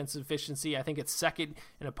in defensive efficiency. I think it's 2nd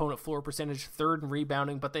in opponent floor percentage, 3rd in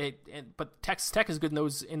rebounding. But Texas Tech is good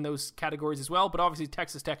in those categories as well. But obviously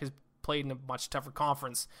Texas Tech has played in a much tougher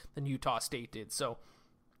conference than Utah State did. So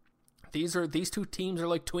these two teams are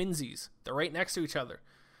like twinsies. They're right next to each other.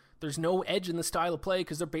 There's no edge in the style of play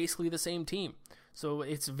because they're basically the same team. So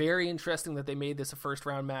it's very interesting that they made this a first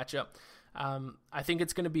round matchup. I think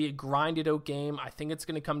it's going to be a grinded out game. I think it's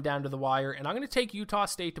going to come down to the wire, and I'm going to take Utah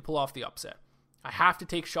State to pull off the upset. I have to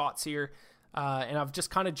take shots here, and I've just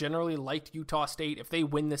kind of generally liked Utah State. If they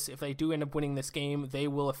win this, if they do end up winning this game, they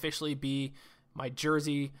will officially be my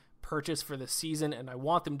jersey purchase for the season, and I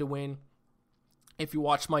want them to win. If you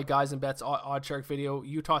watch my Guys and Bets Odd Shark video,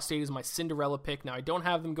 Utah State is my Cinderella pick. Now, I don't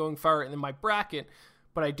have them going far in my bracket,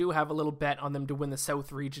 but I do have a little bet on them to win the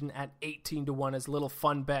South region at 18-1 as a little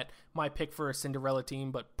fun bet. My pick for a Cinderella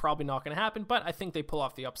team, but probably not going to happen. But I think they pull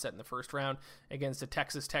off the upset in the first round against a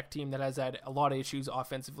Texas Tech team that has had a lot of issues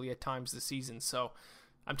offensively at times this season. So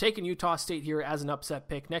I'm taking Utah State here as an upset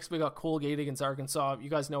pick. Next, we got Colgate against Arkansas. You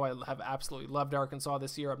guys know I have absolutely loved Arkansas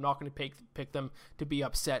this year. I'm not going to pick them to be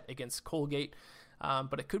upset against Colgate.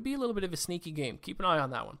 But it could be a little bit of a sneaky game. Keep an eye on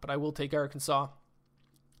that one. But I will take Arkansas.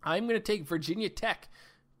 I'm going to take Virginia Tech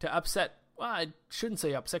to upset. Well, I shouldn't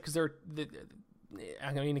say upset because it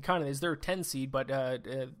kind of is. They're a 10 seed, but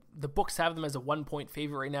the books have them as a 1-point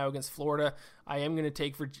favorite right now against Florida. I am going to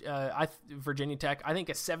take Virginia Tech. I think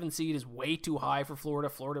a 7 seed is way too high for Florida.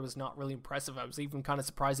 Florida was not really impressive. I was even kind of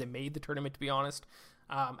surprised they made the tournament, to be honest.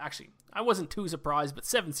 Actually, I wasn't too surprised, but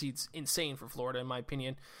 7 seed's insane for Florida, in my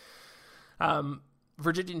opinion.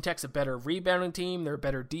 Virginia Tech's a better rebounding team. They're a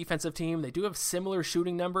better defensive team. They do have similar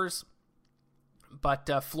shooting numbers, but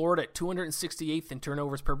Florida at 268th in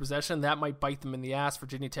turnovers per possession. That might bite them in the ass.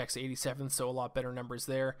 Virginia Tech's 87th, so a lot better numbers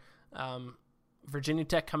there. Virginia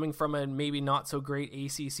Tech coming from a maybe not so great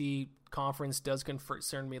ACC conference does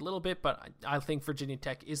concern me a little bit, but I think Virginia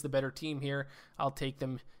Tech is the better team here. I'll take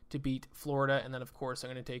them to beat Florida, and then of course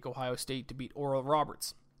I'm going to take Ohio State to beat Oral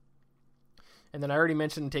Roberts. And then I already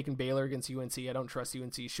mentioned taking Baylor against UNC. I don't trust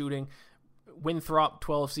UNC shooting. Winthrop,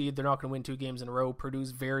 12 seed. They're not going to win 2 games in a row.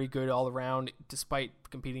 Purdue's very good all around, despite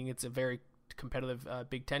competing. It's a very competitive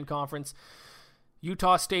Big Ten conference.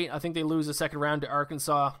 Utah State, I think they lose the second round to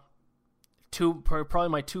Arkansas. Probably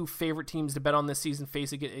my 2 favorite teams to bet on this season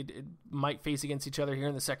might face against each other here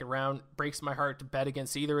in the second round. Breaks my heart to bet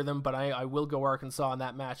against either of them, but I will go Arkansas in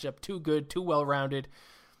that matchup. Too good, too well-rounded.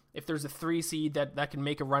 If there's a 3 seed that can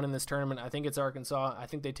make a run in this tournament, I think it's Arkansas. I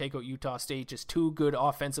think they take out Utah State. Just too good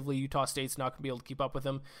offensively. Utah State's not going to be able to keep up with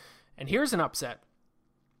them. And here's an upset.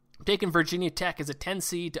 I'm taking Virginia Tech as a 10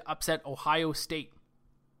 seed to upset Ohio State.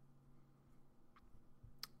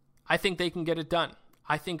 I think they can get it done.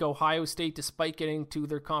 I think Ohio State, despite getting to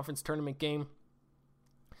their conference tournament game,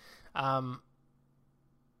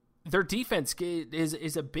 their defense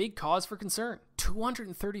is a big cause for concern.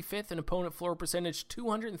 235th in opponent floor percentage,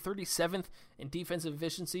 237th in defensive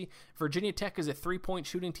efficiency. Virginia Tech is a 3-point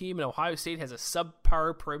shooting team, and Ohio State has a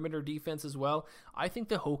subpar perimeter defense as well. I think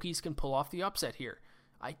the Hokies can pull off the upset here.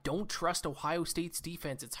 I don't trust Ohio State's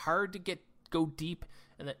defense. It's hard to go deep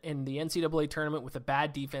in the NCAA tournament with a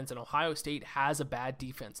bad defense, and Ohio State has a bad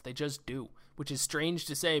defense. They just do, which is strange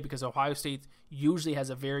to say because Ohio State usually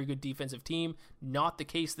has a very good defensive team. Not the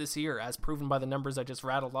case this year, as proven by the numbers I just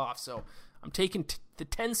rattled off. So I'm taking the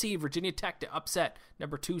 10 seed Virginia Tech to upset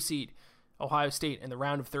number 2 seed Ohio State in the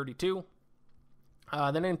round of 32. Then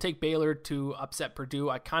I'm going to take Baylor to upset Purdue.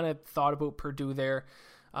 I kind of thought about Purdue there.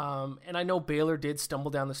 And I know Baylor did stumble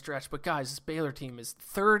down the stretch, but guys, this Baylor team is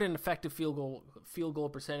 3rd in effective field goal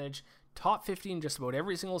percentage, top 50 in just about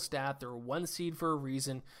every single stat. They're a 1 seed for a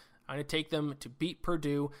reason. I'm going to take them to beat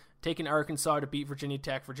Purdue, taking Arkansas to beat Virginia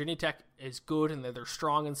Tech. Virginia Tech is good and they're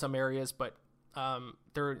strong in some areas, but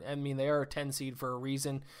they are a 10 seed for a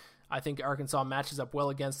reason. I think Arkansas matches up well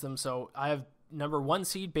against them, so I have number 1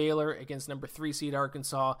 seed Baylor against number 3 seed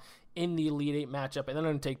Arkansas in the Elite 8 matchup, and then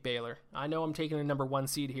I'm going to take Baylor. I know I'm taking a number 1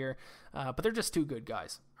 seed here, but they're just too good,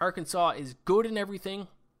 guys. Arkansas is good in everything.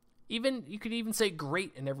 You could even say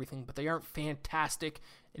great in everything, but they aren't fantastic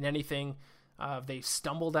in anything. They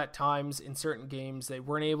stumbled at times in certain games. They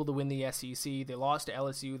weren't able to win the SEC. They lost to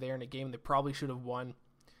LSU there in a game they probably should have won.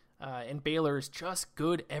 And Baylor is just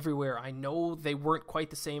good everywhere. I know they weren't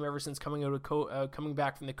quite the same ever since coming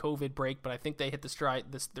back from the COVID break, but I think they hit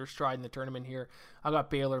their stride in the tournament here. I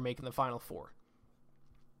got Baylor making the Final Four.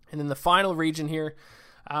 And then the final region here,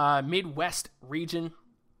 Midwest region.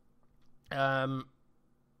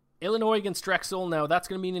 Illinois against Drexel. Now, that's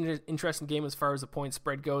going to be an interesting game as far as the point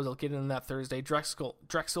spread goes. I'll get into that Thursday.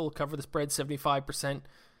 Drexel cover the spread 75%.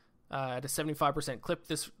 At a 75% clip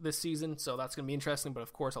this season, so that's going to be interesting, but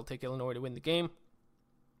of course I'll take Illinois to win the game.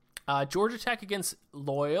 Georgia Tech against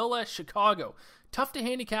Loyola Chicago. Tough to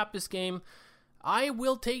handicap this game. I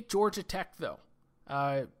will take Georgia Tech, though.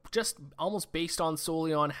 Just almost based on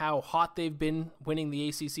solely on how hot they've been winning the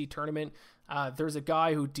ACC tournament. There's a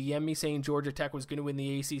guy who DM'd me saying Georgia Tech was going to win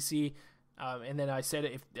the ACC. And then I said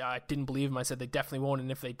if I didn't believe him, I said they definitely won't,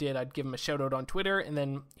 and if they did, I'd give him a shout out on Twitter. And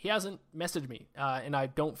then he hasn't messaged me, and I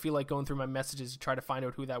don't feel like going through my messages to try to find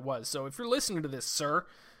out who that was. So if you're listening to this, sir,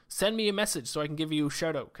 send me a message so I can give you a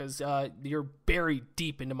shout out, because you're buried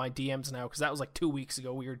deep into my DMs now, because that was like 2 weeks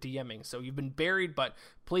ago we were DMing. So you've been buried, but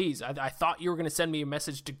please, I thought you were going to send me a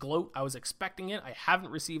message to gloat. I was expecting it. I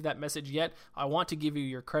haven't received that message yet. I want to give you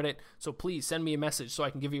your credit, so please send me a message so I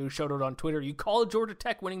can give you a shout out on Twitter. You called Georgia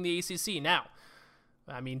Tech winning the ACC. Now,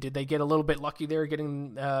 I mean, did they get a little bit lucky there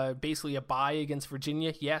getting basically a bye against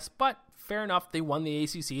Virginia? Yes, but fair enough. They won the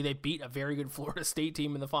ACC. They beat a very good Florida State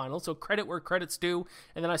team in the final, so credit where credit's due.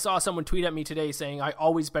 And then I saw someone tweet at me today saying, I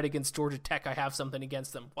always bet against Georgia Tech. I have something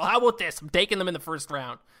against them. Well, how about this? I'm taking them in the first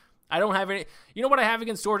round. I don't have any. You know what I have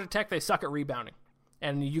against Georgia Tech? They suck at rebounding.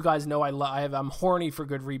 And you guys know I'm horny for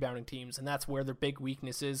good rebounding teams, and that's where their big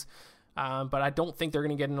weakness is. But I don't think they're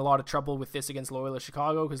going to get in a lot of trouble with this against Loyola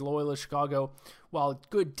Chicago, because Loyola Chicago, while a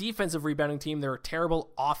good defensive rebounding team, they're a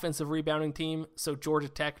terrible offensive rebounding team. So Georgia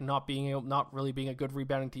Tech not really being a good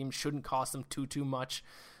rebounding team shouldn't cost them too much.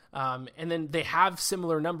 And then they have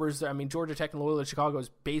similar numbers. I mean, Georgia Tech and Loyola Chicago is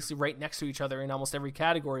basically right next to each other in almost every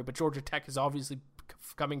category, but Georgia Tech is obviously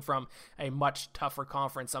coming from a much tougher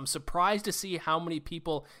conference. I'm surprised to see how many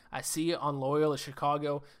people I see on Loyola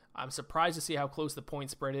Chicago. I'm surprised to see how close the point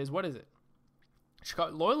spread is. What is it?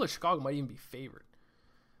 Loyola Chicago might even be favored.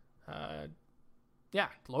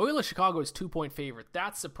 Loyola Chicago is 2-point favorite.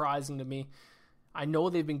 That's surprising to me. I know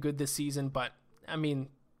they've been good this season, but I mean,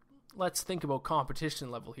 let's think about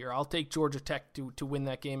competition level here. I'll take Georgia Tech to win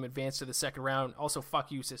that game, advance to the second round. Also,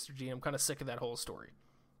 fuck you, Sister Jean. I'm kind of sick of that whole story.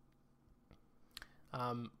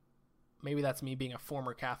 Maybe that's me being a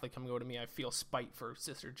former Catholic coming over to me. I feel spite for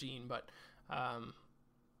Sister Jean, but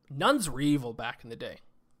nuns were evil back in the day.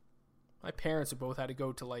 My parents both had to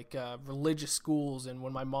go to like religious schools, and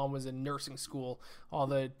when my mom was in nursing school, all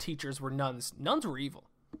the teachers were nuns. Nuns were evil.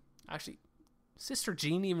 Actually, Sister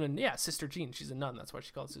Jean Sister Jean. She's a nun. That's why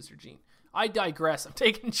she called Sister Jean. I digress. I'm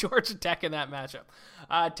taking Georgia Tech in that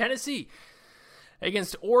matchup. Tennessee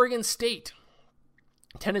against Oregon State.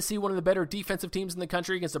 Tennessee, one of the better defensive teams in the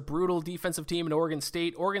country, against a brutal defensive team in Oregon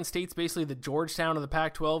State. Oregon State's basically the Georgetown of the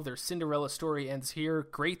Pac-12. Their Cinderella story ends here.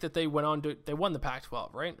 Great that they won the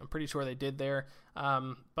Pac-12, right? I'm pretty sure they did there.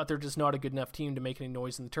 But they're just not a good enough team to make any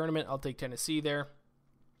noise in the tournament. I'll take Tennessee there.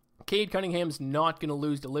 Cade Cunningham's not going to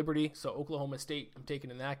lose to Liberty, so Oklahoma State, I'm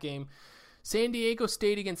taking in that game. San Diego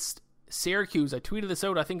State against Syracuse. I tweeted this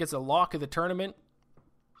out. I think it's a lock of the tournament.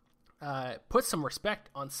 Put some respect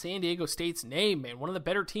on San Diego State's name, man. One of the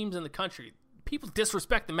better teams in the country. People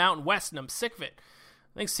disrespect the Mountain West, and I'm sick of it.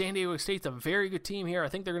 I think San Diego State's a very good team here. I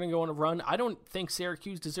think they're going to go on a run. I don't think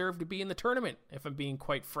Syracuse deserved to be in the tournament, if I'm being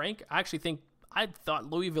quite frank. I actually think I thought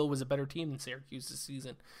Louisville was a better team than Syracuse this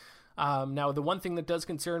season. Now, the one thing that does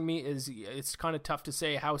concern me is it's kind of tough to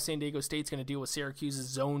say how San Diego State's going to deal with Syracuse's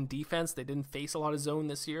zone defense. They didn't face a lot of zone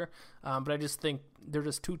this year, but I just think they're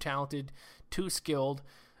just too talented, too skilled.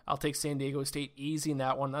 I'll take San Diego State easy in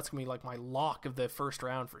that one. That's going to be like my lock of the first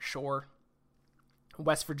round for sure.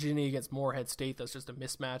 West Virginia against Morehead State, that's just a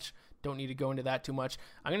mismatch. Don't need to go into that too much.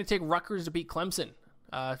 I'm going to take Rutgers to beat Clemson.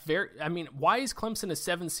 Why is Clemson a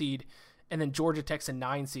 7 seed and then Georgia Tech's a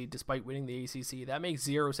 9 seed despite winning the ACC? That makes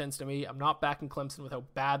zero sense to me. I'm not backing Clemson with how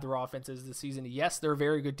bad their offense is this season. Yes, they're a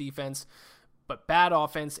very good defense, but bad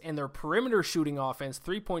offense, and their perimeter shooting offense,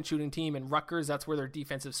 3-point shooting team, and Rutgers, that's where their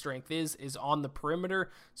defensive strength is on the perimeter.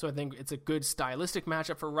 So I think it's a good stylistic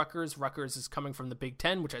matchup for Rutgers. Rutgers is coming from the Big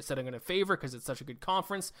Ten, which I said I'm going to favor because it's such a good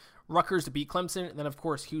conference. Rutgers to beat Clemson, and then of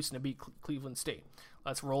course Houston to beat Cleveland State.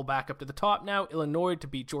 Let's roll back up to the top now. Illinois to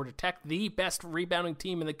beat Georgia Tech, the best rebounding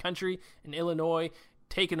team in the country, in Illinois,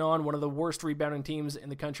 taking on one of the worst rebounding teams in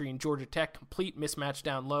the country in Georgia Tech. Complete mismatch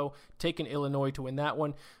down low. Taking Illinois to win that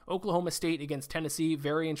one. Oklahoma State against Tennessee.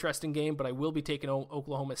 Very interesting game, but I will be taking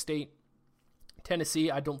Oklahoma State. Tennessee,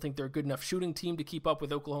 I don't think they're a good enough shooting team to keep up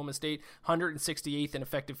with Oklahoma State. 168th in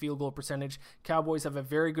effective field goal percentage. Cowboys have a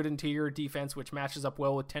very good interior defense, which matches up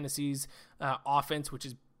well with Tennessee's offense, which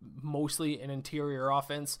is mostly an interior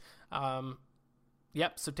offense.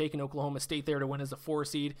 So taking Oklahoma State there to win as a 4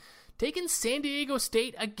 seed. Taking San Diego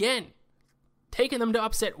State again. Taking them to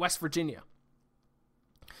upset West Virginia.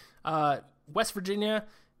 West Virginia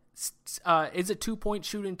is a 2-point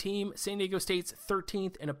shooting team. San Diego State's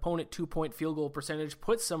 13th in opponent 2-point field goal percentage.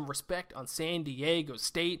 Put some respect on San Diego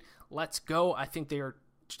State. Let's go. I think they're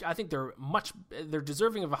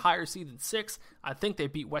deserving of a higher seed than 6. I think they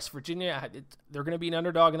beat West Virginia. They're going to be an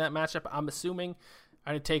underdog in that matchup, I'm assuming.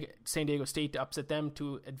 I'm going to take San Diego State to upset them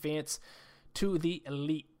to advance to the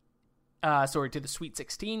to the Sweet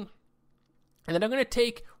 16. And then I'm going to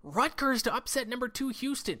take Rutgers to upset number 2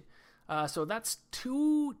 Houston. So that's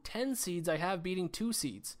 2 10 seeds I have beating 2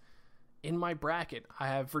 seeds in my bracket. I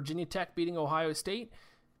have Virginia Tech beating Ohio State,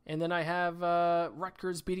 and then I have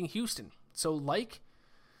Rutgers beating Houston. So like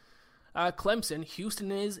Clemson,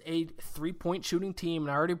 Houston is a 3-point shooting team,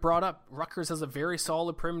 and I already brought up Rutgers has a very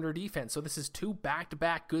solid perimeter defense. So this is 2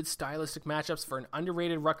 back-to-back good stylistic matchups for an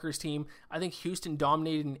underrated Rutgers team. I think Houston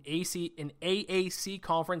dominated an AAC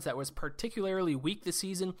conference that was particularly weak this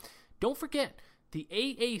season. Don't forget, the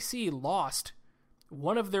AAC lost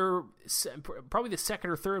one of their, probably the second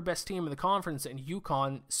or third best team in the conference, and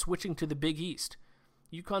UConn switching to the Big East.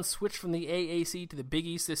 UConn switched from the AAC to the Big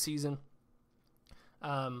East this season.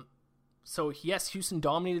 So yes, Houston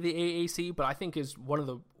dominated the AAC, but I think is one of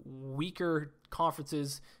the weaker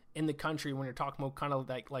conferences in the country when you're talking about kind of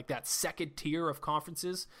like that second tier of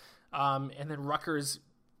conferences. And then Rutgers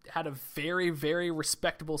had a very, very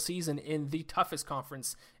respectable season in the toughest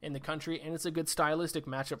conference in the country, and it's a good stylistic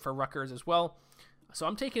matchup for Rutgers as well. So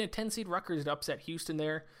I'm taking a 10-seed Rutgers to upset Houston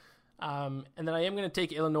there. And then I am going to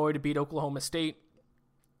take Illinois to beat Oklahoma State.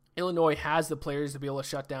 Illinois has the players to be able to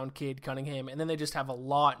shut down Cade Cunningham, and then they just have a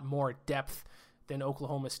lot more depth than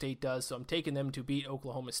Oklahoma State does. So I'm taking them to beat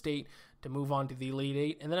Oklahoma State to move on to the Elite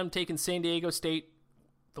Eight. And then I'm taking San Diego State.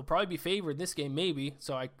 They'll probably be favored in this game, maybe,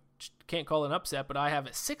 so I can't call it an upset, but I have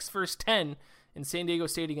a 6 versus 10 in San Diego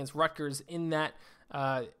State against Rutgers in that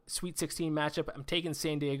Sweet 16 matchup. I'm taking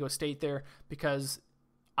San Diego State there because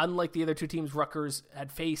unlike the other 2 teams Rutgers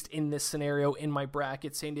had faced in this scenario in my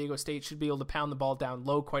bracket, San Diego State should be able to pound the ball down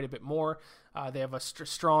low quite a bit more. They have a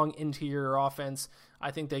strong interior offense.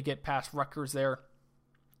 I think they get past Rutgers there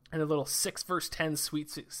in a little 6 versus 10 Sweet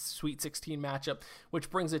 16 matchup, which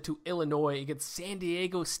brings it to Illinois against San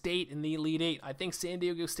Diego State in the Elite Eight. I think San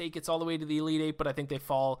Diego State gets all the way to the Elite Eight, but I think they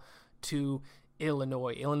fall to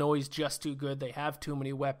Illinois. Illinois is just too good. They have too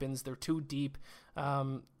many weapons. They're too deep.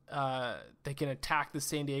 They can attack the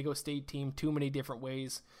San Diego State team too many different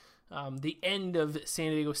ways. The end of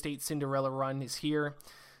San Diego State's Cinderella run is here.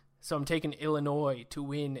 So I'm taking Illinois to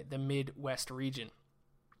win the Midwest region.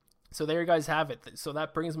 So there you guys have it. So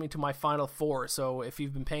that brings me to my Final Four. So if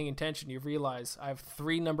you've been paying attention, you realize I have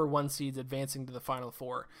 3 number 1 seeds advancing to the Final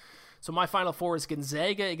Four. So my Final Four is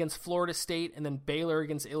Gonzaga against Florida State and then Baylor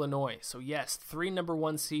against Illinois. So yes, 3 number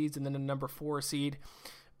 1 seeds and then a number 4 seed.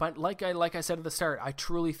 But like I said at the start, I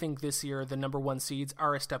truly think this year the number 1 seeds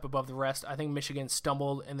are a step above the rest. I think Michigan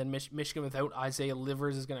stumbled, and then Michigan without Isaiah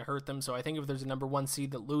Livers is going to hurt them. So I think if there's a number 1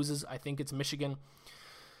 seed that loses, I think it's Michigan.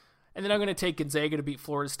 And then I'm going to take Gonzaga to beat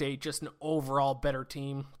Florida State, just an overall better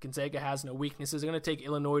team. Gonzaga has no weaknesses. I'm going to take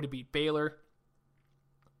Illinois to beat Baylor.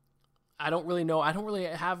 I don't really know. I don't really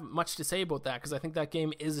have much to say about that because I think that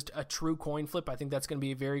game is a true coin flip. I think that's going to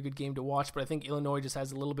be a very good game to watch, but I think Illinois just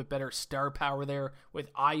has a little bit better star power there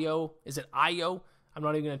with Ayo. Is it Ayo? I'm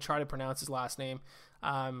not even going to try to pronounce his last name.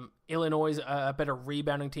 Illinois is a better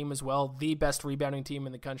rebounding team as well, the best rebounding team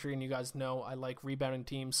in the country, and you guys know I like rebounding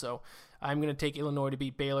teams, so I'm going to take Illinois to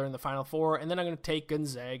beat Baylor in the Final Four, and then I'm going to take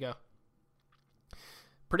Gonzaga.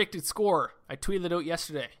 Predicted score, I tweeted it out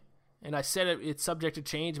yesterday, and I said it's subject to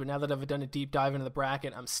change, but now that I've done a deep dive into the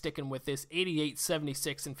bracket, I'm sticking with this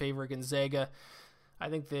 88-76 in favor of Gonzaga. I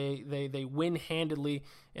think they win handedly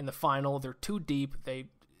in the final. They're too deep. They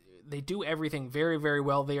do everything very, very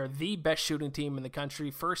well. They are the best shooting team in the country,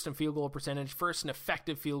 first in field goal percentage, first in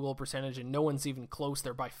effective field goal percentage, and no one's even close.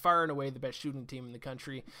 They're by far and away the best shooting team in the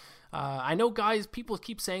country. I know, guys, people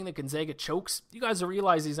keep saying that Gonzaga chokes. You guys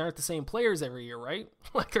realize these aren't the same players every year, right?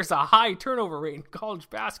 Like, there's a high turnover rate in college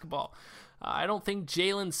basketball. I don't think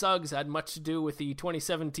Jalen Suggs had much to do with the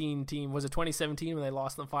 2017 team. Was it 2017 when they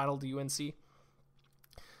lost in the final to UNC?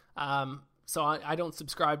 So I don't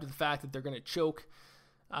subscribe to the fact that they're going to choke.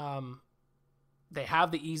 They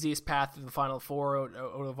have the easiest path to the Final Four out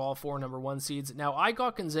of all four number one seeds. Now, I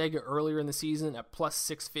got Gonzaga earlier in the season at plus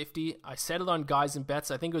 650. I set it on Guys and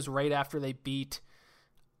Bets. I think it was right after they beat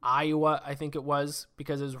Iowa, I think it was,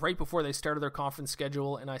 because it was right before they started their conference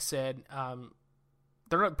schedule, and I said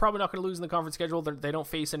they're probably not going to lose in the conference schedule. They don't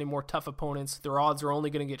face any more tough opponents. Their odds are only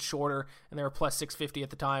going to get shorter, and they were plus 650 at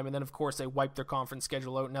the time. And then, of course, they wiped their conference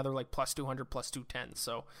schedule out. Now they're like plus 200, plus 210.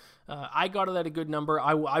 So I got it at a good number.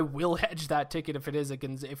 I will hedge that ticket if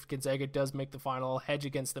if Gonzaga does make the final. I'll hedge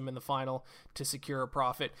against them in the final to secure a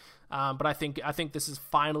profit. But I think this is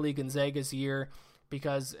finally Gonzaga's year,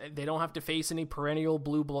 because they don't have to face any perennial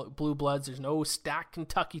blue bloods. There's no stacked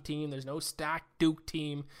Kentucky team. There's no stacked Duke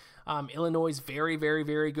team. Illinois is very, very,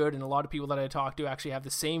 very good, and a lot of people that I talk to actually have the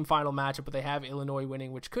same final matchup, but they have Illinois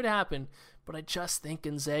winning, which could happen. But I just think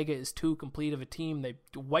Gonzaga is too complete of a team. They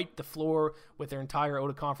wiped the floor with their entire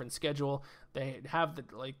out-of-conference schedule. They have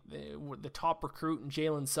the top recruit in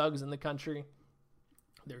Jalen Suggs in the country.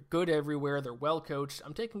 They're good everywhere. They're well coached.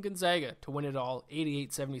 I'm taking Gonzaga to win it all,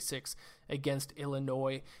 88-76 against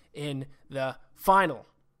Illinois in the final.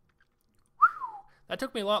 That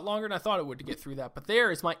took me a lot longer than I thought it would to get through that. But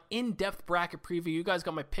there is my in-depth bracket preview. You guys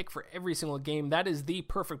got my pick for every single game. That is the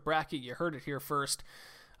perfect bracket. You heard it here first.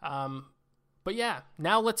 But yeah,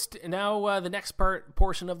 now the next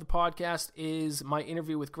portion of the podcast is my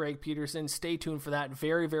interview with Greg Peterson. Stay tuned for that.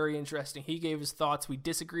 Very, very interesting. He gave his thoughts. We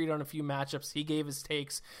disagreed on a few matchups. He gave his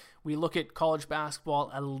takes. We look at college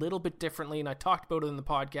basketball a little bit differently, and I talked about it in the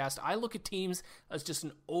podcast. I look at teams as just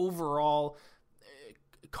an overall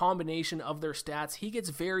combination of their stats. He gets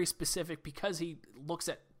very specific because he looks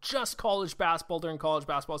at just college basketball during college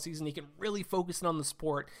basketball season. He can really focus on the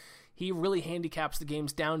sport. He really handicaps the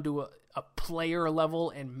games down to a player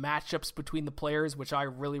level and matchups between the players, which I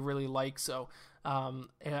really, really like. So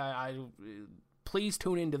please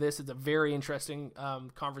tune into this. It's a very interesting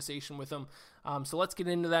conversation with him. So let's get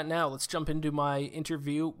into that now. Let's jump into my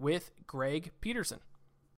interview with Greg Peterson.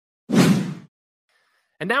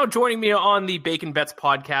 And now joining me on the Bacon Bets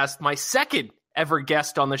podcast, my second ever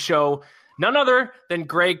guest on the show, none other than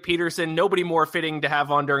Greg Peterson. Nobody more fitting to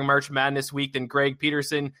have on during March Madness week than Greg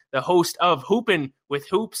Peterson, the host of Hoopin' with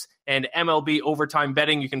Hoops and MLB Overtime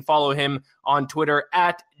Betting. You can follow him on Twitter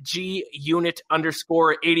at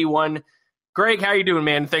 @GUnit_81. Greg, how you doing,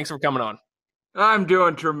 man? Thanks for coming on. I'm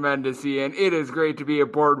doing tremendous, Ian. It is great to be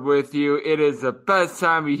aboard with you. It is the best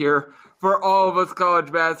time of year for all of us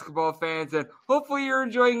college basketball fans, and hopefully you're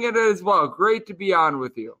enjoying it as well. Great to be on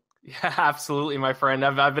with you. Yeah, absolutely, my friend.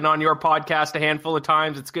 I've been on your podcast a handful of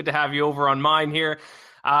times. It's good to have you over on mine here.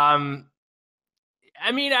 First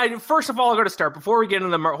of all, I got to start before we get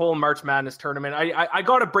into the whole March Madness tournament. I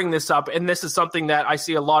got to bring this up, and this is something that I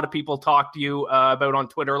see a lot of people talk to you about on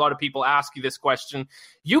Twitter. A lot of people ask you this question.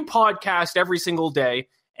 You podcast every single day,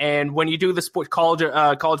 and when you do the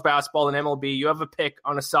college basketball and MLB, you have a pick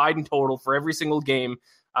on a side and total for every single game.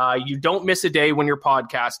 You don't miss a day when you're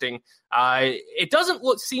podcasting. It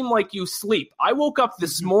doesn't seem like you sleep. I woke up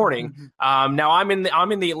this morning. Now I'm in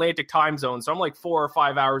the Atlantic time zone, so I'm like 4 or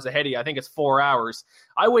 5 hours ahead of you. I think it's 4 hours.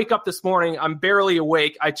 I wake up this morning. I'm barely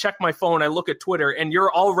awake. I check my phone. I look at Twitter, and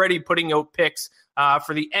you're already putting out picks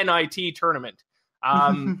for the NIT tournament.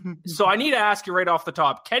 So I need to ask you right off the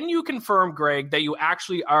top, can you confirm, Greg, that you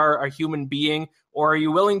actually are a human being, or are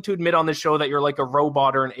you willing to admit on the show that you're like a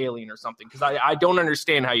robot or an alien or something? Because I don't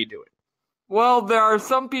understand how you do it. Well, there are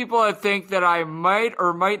some people that think that I might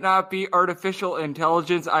or might not be artificial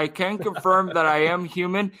intelligence. I can confirm that I am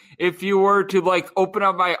human. If you were to open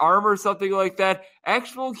up my arm or something like that,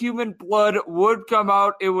 actual human blood would come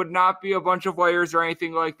out. It would not be a bunch of wires or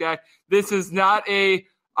anything like that. This is not a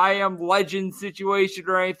I Am Legend situation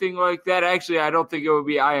or anything like that. Actually, I don't think it would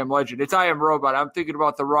be I Am Legend. It's I Am Robot. I'm thinking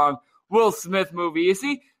about the wrong Will Smith movie. You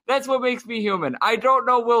see? That's what makes me human. I don't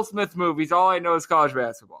know Will Smith movies. All I know is college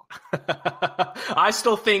basketball. I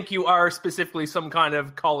still think you are specifically some kind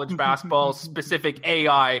of college basketball specific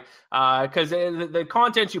AI, because the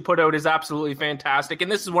content you put out is absolutely fantastic.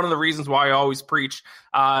 And this is one of the reasons why I always preach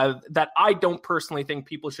that I don't personally think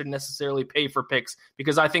people should necessarily pay for picks,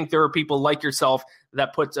 because I think there are people like yourself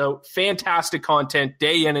that puts out fantastic content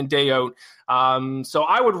day in and day out. So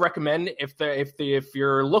I would recommend if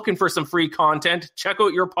you're looking for some free content, check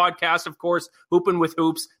out your podcast, of course, Hoopin' with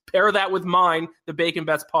Hoops. Pair that with mine, the Bacon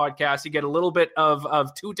Bets podcast. You get a little bit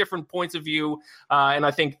of two different points of view, and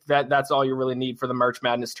I think that's all you really need for the March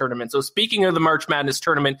Madness tournament. So speaking of the March Madness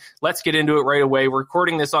tournament, let's get into it right away. We're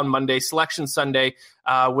recording this on Monday. Selection Sunday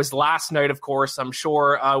was last night, of course. I'm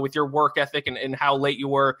sure with your work ethic and how late you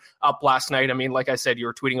were up last night. I mean, like I said, you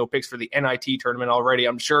were tweeting out picks for the NIT tournament already.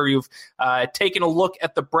 I'm sure you've taken a look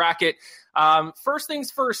at the bracket. First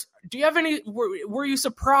things first, do you have were you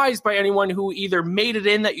surprised by anyone who either made it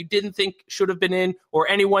in that you didn't think should have been in, or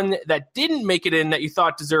anyone that didn't make it in that you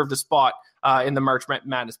thought deserved a spot in the March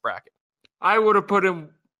Madness bracket? I would have put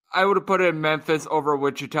in Memphis over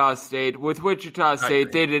Wichita State. With Wichita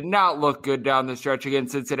State, they did not look good down the stretch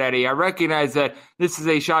against Cincinnati. I recognize that this is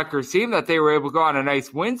a Shockers team, that they were able to go on a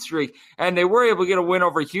nice win streak, and they were able to get a win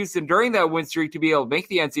over Houston during that win streak to be able to make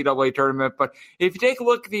the NCAA tournament. But if you take a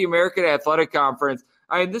look at the American Athletic Conference,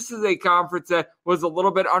 this is a conference that was a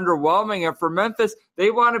little bit underwhelming. And for Memphis,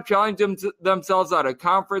 they wound up challenging themselves out of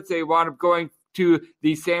conference. They wound up going to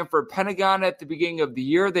the Sanford Pentagon at the beginning of the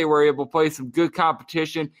year. They were able to play some good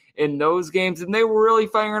competition in those games, and they were really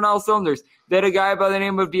firing all cylinders. They had a guy by the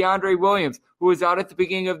name of DeAndre Williams, who was out at the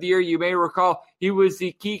beginning of the year. You may recall he was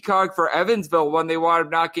the key cog for Evansville when they wound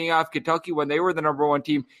up knocking off Kentucky when they were the number one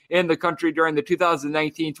team in the country during the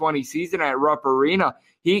 2019-20 season at Rupp Arena.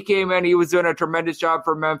 He came in. He was doing a tremendous job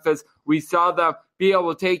for Memphis. We saw them be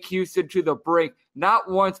able to take Houston to the brink,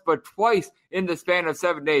 not once but twice in the span of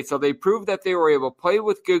 7 days. So they proved that they were able to play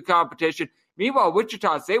with good competition. Meanwhile,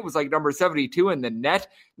 Wichita State was like number 72 in the net.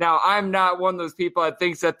 Now, I'm not one of those people that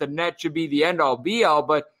thinks that the net should be the end-all, be-all,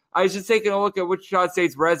 but I was just taking a look at Wichita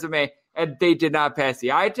State's resume, and they did not pass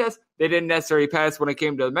the eye test. They didn't necessarily pass when it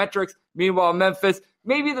came to the metrics. Meanwhile, Memphis,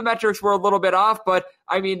 maybe the metrics were a little bit off, but,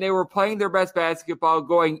 they were playing their best basketball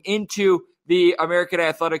going into the American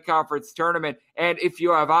Athletic Conference tournament. And if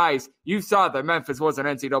you have eyes, you saw that Memphis was an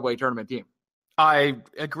NCAA tournament team. I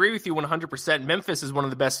agree with you 100%. Memphis is one of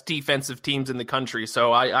the best defensive teams in the country,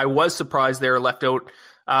 so I was surprised they were left out.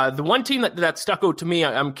 The one team that stuck out to me,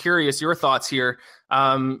 I'm curious your thoughts here.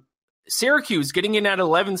 Syracuse getting in at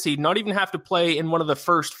 11 seed, not even have to play in one of the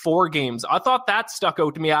first 4 games. I thought that stuck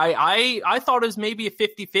out to me. I thought it was maybe a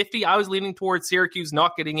 50-50. I was leaning towards Syracuse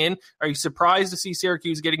not getting in. Are you surprised to see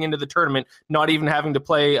Syracuse getting into the tournament, not even having to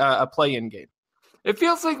play a play-in game? It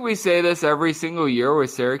feels like we say this every single year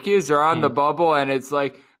with Syracuse. They're on the bubble, and it's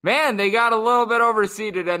like, man, they got a little bit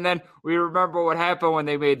overseeded. And then we remember what happened when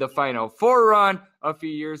they made the Final Four run a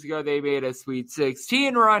few years ago. They made a Sweet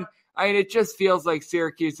 16 run. It just feels like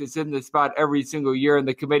Syracuse is in this spot every single year, and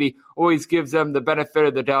the committee always gives them the benefit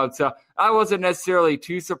of the doubt. So I wasn't necessarily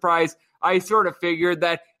too surprised. I sort of figured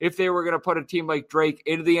that if they were going to put a team like Drake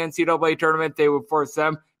into the NCAA tournament, they would force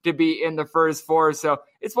them to be in the first 4. So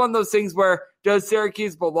it's one of those things where, does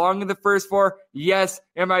Syracuse belong in the first 4? Yes.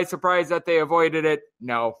 Am I surprised that they avoided it?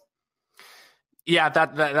 No. Yeah,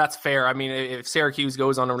 that's fair. If Syracuse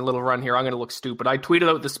goes on a little run here, I'm going to look stupid. I tweeted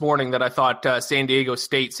out this morning that I thought San Diego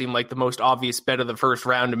State seemed like the most obvious bet of the first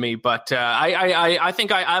round to me, but I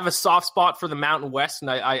think I have a soft spot for the Mountain West, and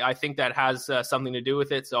I think that has something to do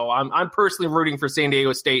with it. So I'm personally rooting for San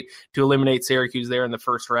Diego State to eliminate Syracuse there in the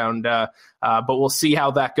first round, but we'll see how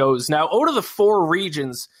that goes. Now, out of the 4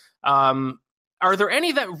 regions, are there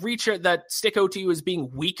any that stick out to you as being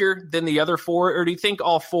weaker than the other 4, or do you think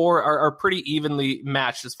all 4 are pretty evenly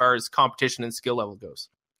matched as far as competition and skill level goes?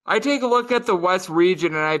 I take a look at the West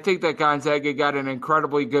region, and I think that Gonzaga got an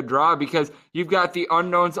incredibly good draw because you've got the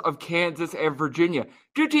unknowns of Kansas and Virginia.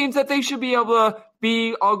 Two teams that they should be able to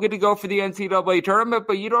be all good to go for the NCAA tournament,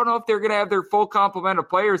 but you don't know if they're going to have their full complement of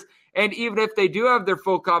players. And even if they do have their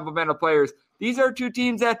full complement of players, these are two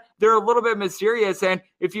teams that they're a little bit mysterious. And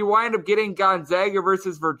if you wind up getting Gonzaga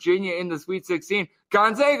versus Virginia in the Sweet 16,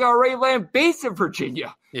 Gonzaga already lambasted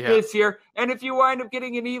Virginia this year. And if you wind up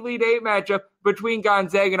getting an Elite Eight matchup between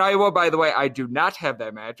Gonzaga and Iowa, by the way, I do not have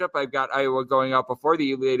that matchup. I've got Iowa going up before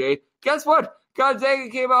the Elite Eight. Guess what? Gonzaga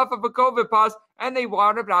came off of a COVID pause, and they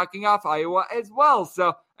wound up knocking off Iowa as well.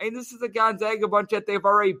 So, I mean, this is a Gonzaga bunch that they've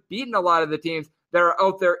already beaten a lot of the teams that are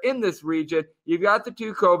out there in this region. You've got the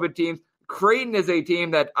two COVID teams. Creighton is a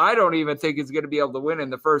team that I don't even think is going to be able to win in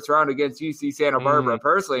the first round against UC Santa Barbara.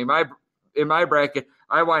 Personally, in my bracket,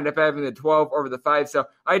 I wind up having the 12 over the 5. So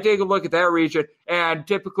I take a look at that region, and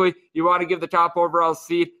typically you want to give the top overall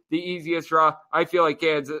seed the easiest draw. I feel like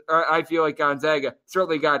Gonzaga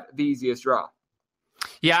certainly got the easiest draw.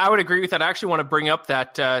 Yeah, I would agree with that. I actually want to bring up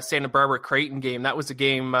that Santa Barbara Creighton game. That was a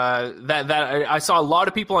game that I saw a lot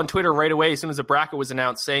of people on Twitter right away as soon as the bracket was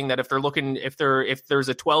announced saying that if there's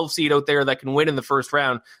a 12 seed out there that can win in the first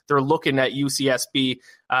round, they're looking at UCSB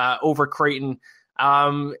over Creighton.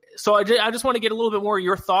 So I just want to get a little bit more of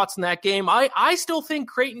your thoughts on that game. I still think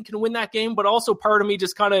Creighton can win that game, but also part of me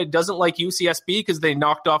just kind of doesn't like UCSB because they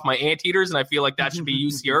knocked off my Anteaters, and I feel like that should be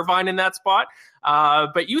UC Irvine in that spot.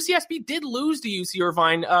 But UCSB did lose to UC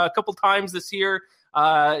Irvine a couple times this year.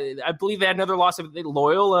 I believe they had another loss of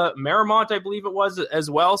Loyola Marymount, I believe it was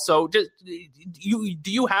as well. So do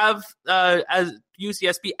you have as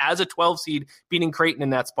UCSB as a 12 seed beating Creighton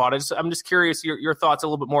in that spot? I'm just curious your thoughts a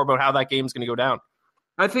little bit more about how that game is going to go down.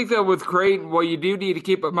 I think that with Creighton, what you do need to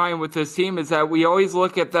keep in mind with this team is that we always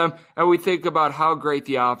look at them and we think about how great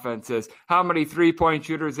the offense is, how many three-point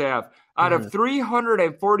shooters they have. Out of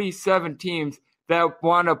 347 teams that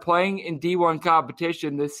wound up playing in D1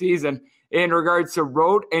 competition this season, in regards to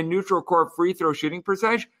road and neutral court free throw shooting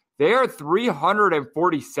percentage, they are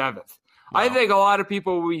 347th. Wow. I think a lot of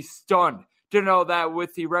people will be stunned to know that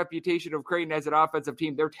with the reputation of Creighton as an offensive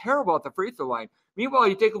team, they're terrible at the free throw line. Meanwhile,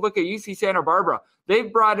 you take a look at UC Santa Barbara.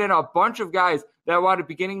 They've brought in a bunch of guys that wound up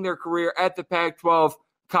beginning their career at the Pac-12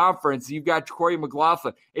 conference. You've got Corey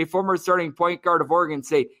McLaughlin, a former starting point guard of Oregon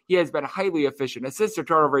State. He has been highly efficient, assist to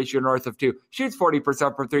turnover ratio north of 2, shoots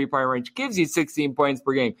 40% from three-point range, gives you 16 points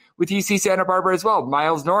per game. With UC Santa Barbara as well,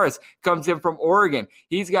 Miles Norris comes in from Oregon.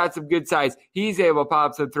 He's got some good size. He's able to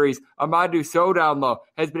pop some threes. Amadou Sow down low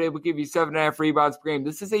has been able to give you 7.5 rebounds per game.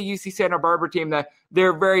 This is a UC Santa Barbara team that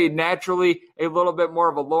they're very naturally a little bit more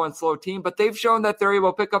of a low and slow team, but they've shown that they're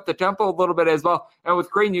able to pick up the tempo a little bit as well. And with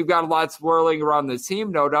Creighton, you've got a lot swirling around this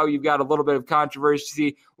team. No doubt you've got a little bit of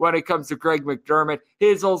controversy when it comes to Greg McDermott,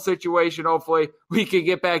 his whole situation. Hopefully we can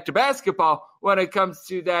get back to basketball when it comes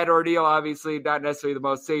to that ordeal. Obviously not necessarily the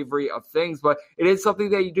most savory of things, but it is something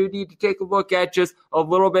that you do need to take a look at, just a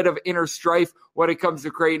little bit of inner strife when it comes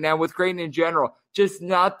to Creighton. And with Creighton in general, just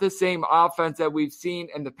not the same offense that we've seen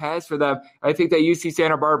in the past for them. I think that UC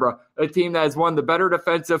Santa Barbara, a team that has one of the better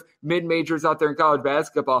defensive mid-majors out there in college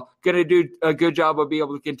basketball, going to do a good job of being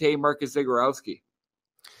able to contain Marcus Zagorowski.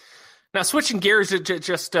 Now, switching gears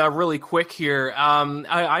just really quick here.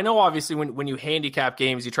 I know obviously when you handicap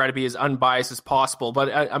games, you try to be as unbiased as possible,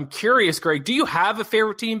 but I'm curious, Greg, do you have a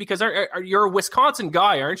favorite team? Because you're a Wisconsin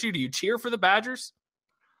guy, aren't you? Do you cheer for the Badgers?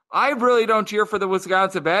 I really don't cheer for the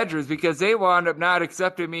Wisconsin Badgers because they wound up not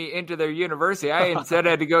accepting me into their university. I instead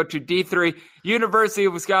had to go to D3, University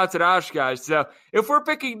of Wisconsin-Oshkosh. So if we're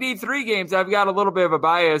picking D3 games, I've got a little bit of a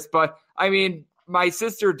bias, but I mean, my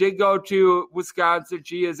sister did go to Wisconsin.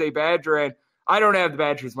 She is a Badger, and I don't have the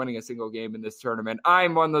Badgers winning a single game in this tournament.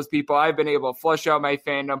 I'm one of those people. I've been able to flush out my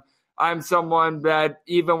fandom. I'm someone that,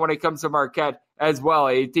 even when it comes to Marquette as well,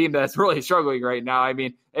 a team that's really struggling right now. I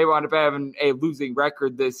mean, they wound up having a losing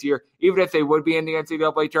record this year. Even if they would be in the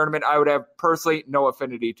NCAA tournament, I would have personally no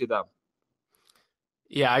affinity to them.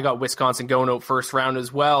 Yeah, I got Wisconsin going out first round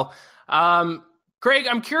as well. Greg,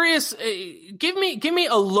 I'm curious. Give me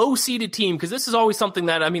a low-seeded team, because this is always something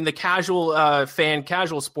that, I mean, the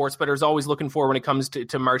casual sports bettor is always looking for when it comes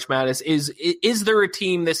to March Madness. Is there a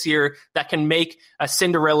team this year that can make a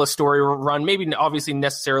Cinderella story run? Maybe obviously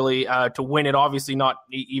necessarily to win it, obviously not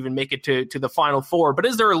even make it to the Final Four. But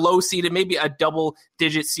is there a low-seeded, maybe a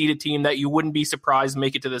double-digit seeded team that you wouldn't be surprised to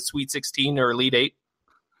make it to the Sweet 16 or Elite 8?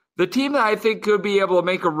 The team that I think could be able to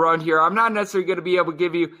make a run here, I'm not necessarily going to be able to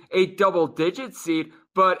give you a double-digit seed,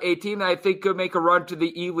 But a team that I think could make a run to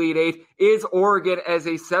the Elite Eight is Oregon as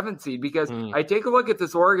a 7th seed, because I take a look at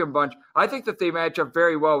this Oregon bunch. I think that they match up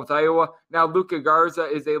very well with Iowa. Now, Luka Garza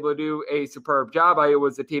is able to do a superb job.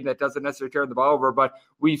 Iowa's a team that doesn't necessarily turn the ball over, but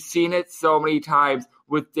we've seen it so many times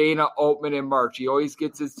with Dana Altman in March. He always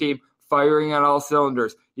gets his team firing on all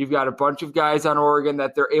cylinders. You've got a bunch of guys on Oregon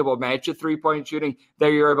that they're able to match a three-point shooting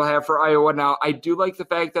that you're able to have for Iowa. Now, I do like the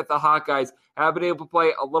fact that the Hawkeyes have been able to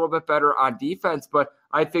play a little bit better on defense, but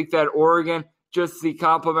I think that Oregon, just the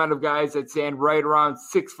complement of guys that stand right around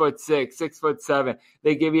 6'6", 6'7",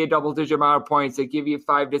 they give you a double-digit amount of points. They give you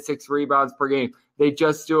 5 to 6 rebounds per game. They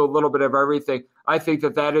just do a little bit of everything. I think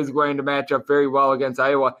that that is going to match up very well against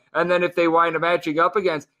Iowa. And then if they wind up matching up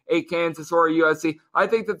against a Kansas or a USC, I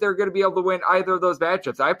think that they're going to be able to win either of those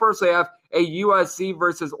matchups. I personally have a USC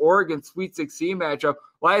versus Oregon Sweet 16 matchup.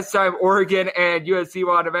 Last time Oregon and USC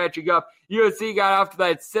wound up matching up, USC got off to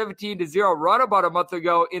that 17-0 run about a month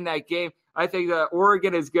ago in that game. I think that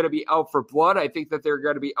Oregon is going to be out for blood. I think that they're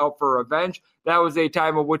going to be out for revenge. That was a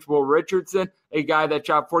time in which Will Richardson, a guy that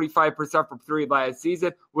shot 45% from three last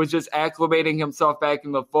season, was just acclimating himself back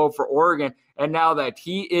in the fold for Oregon. And now that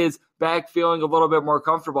he is back feeling a little bit more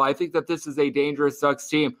comfortable, I think that this is a dangerous Ducks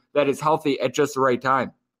team that is healthy at just the right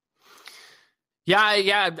time.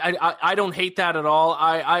 Yeah, I don't hate that at all.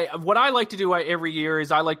 What I like to do every year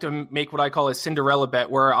is I like to make what I call a Cinderella bet,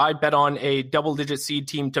 where I bet on a double-digit seed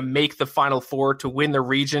team to make the Final Four to win the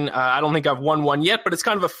region. I don't think I've won one yet, but it's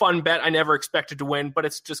kind of a fun bet. I never expected to win, but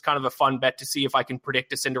it's just kind of a fun bet to see if I can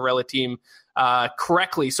predict a Cinderella team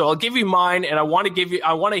correctly. So I'll give you mine, and I want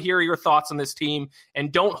to hear your thoughts on this team,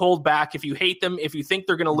 and don't hold back. If you hate them, if you think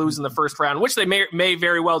they're going to lose in the first round, which they may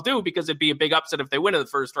very well do, because it'd be a big upset if they win in the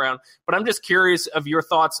first round. But I'm just curious of your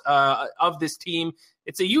thoughts of this team.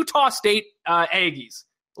 It's a Utah State Aggies.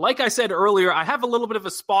 Like I said earlier, I have a little bit of a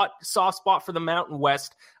soft spot for the Mountain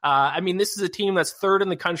West. This is a team that's third in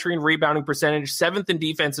the country in rebounding percentage, 7th in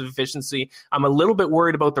defensive efficiency. I'm a little bit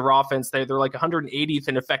worried about their offense. They're like 180th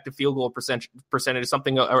in effective field goal percentage,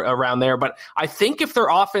 something around there. But I think if their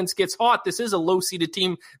offense gets hot, this is a low-seeded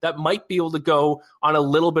team that might be able to go on a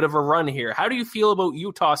little bit of a run here. How do you feel about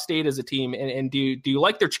Utah State as a team? And do you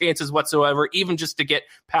like their chances whatsoever, even just to get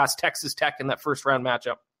past Texas Tech in that first-round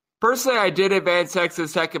matchup? Personally, I did advance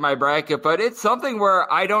Texas Tech in my bracket, but it's something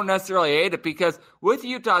where I don't necessarily hate it, because with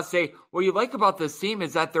Utah State, what you like about this team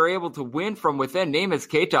is that they're able to win from within. Neemias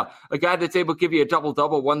Queta, a guy that's able to give you a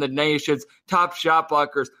double-double, one of the nation's top shot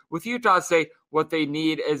blockers. With Utah State, what they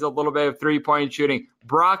need is a little bit of three-point shooting.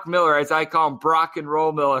 Brock Miller, as I call him, Brock and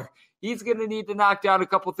Roll Miller, he's going to need to knock down a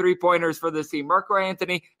couple three-pointers for this team. Marco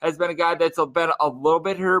Anthony has been a guy that's been a little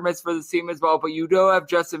bit hit or miss for this team as well, but you do have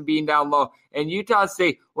Justin Bean down low. And Utah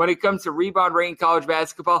State, when it comes to rebound rate in college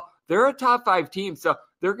basketball, they're a top 5 team, so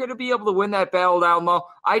they're going to be able to win that battle down low.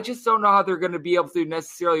 I just don't know how they're going to be able to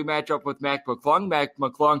necessarily match up with Mac McClung. Mac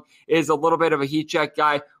McClung is a little bit of a heat check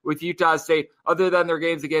guy with Utah State. Other than their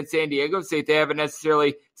games against San Diego State, they haven't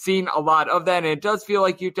necessarily seen a lot of that, and it does feel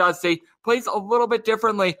like Utah State plays a little bit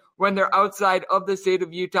differently when they're outside of the state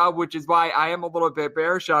of Utah, which is why I am a little bit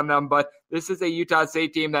bearish on them. But this is a Utah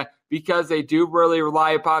State team that, because they do really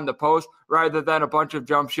rely upon the post rather than a bunch of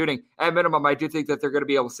jump shooting, at minimum, I do think that they're going to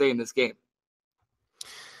be able to stay in this game.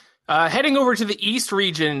 Heading over to the East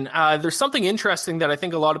region, there's something interesting that I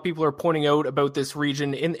think a lot of people are pointing out about this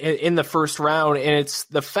region in the first round, and it's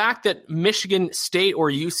the fact that Michigan State or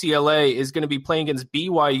UCLA is going to be playing against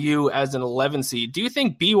BYU as an 11 seed. Do you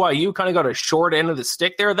think BYU kind of got a short end of the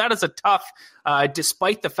stick there? That is a tough,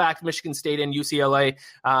 despite the fact Michigan State and UCLA,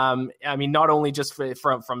 not only just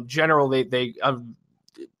from general, they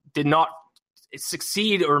did not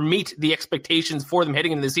succeed or meet the expectations for them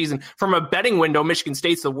heading into the season. From a betting window, Michigan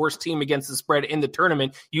State's the worst team against the spread in the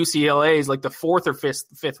tournament. UCLA is like the 4th or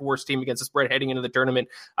 5th worst team against the spread heading into the tournament.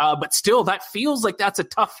 But still, that feels like that's a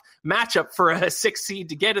tough matchup for a 6 seed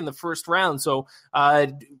to get in the first round. So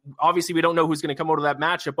obviously we don't know who's going to come out of that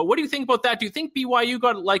matchup. But what do you think about that? Do you think BYU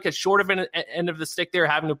got like a short of an end of the stick there,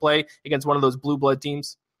 having to play against one of those blue blood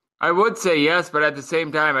teams? I would say yes, but at the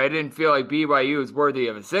same time, I didn't feel like BYU is worthy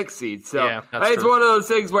of a 6 seed. So yeah, it's one of those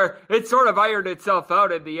things where it sort of ironed itself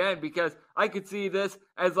out at the end, because I could see this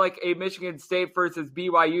as like a Michigan State versus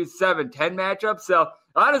BYU 7-10 matchup. So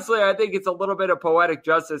honestly, I think it's a little bit of poetic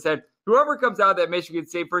justice. And whoever comes out of that Michigan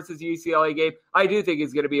State versus UCLA game, I do think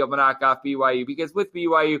is going to be able to knock off BYU, because with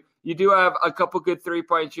BYU, you do have a couple good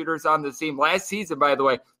three-point shooters on the team. Last season, by the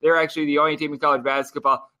way, they're actually the only team in college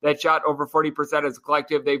basketball that shot over 40% as a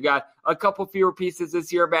collective. They've got a couple fewer pieces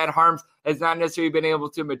this year. Matt Harms has not necessarily been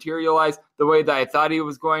able to materialize the way that I thought he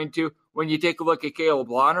was going to. When you take a look at Caleb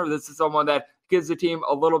Lawner, this is someone that gives the team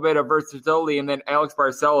a little bit of versatility. And then Alex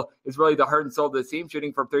Barcelo is really the heart and soul of the team,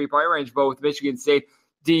 shooting from 3-point range. But with Michigan State,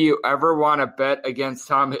 do you ever want to bet against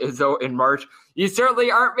Tom Izzo in March? You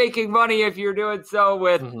certainly aren't making money if you're doing so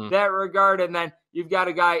with that regard. And then you've got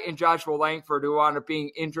a guy in Joshua Langford who wound up being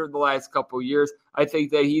injured the last couple of years. I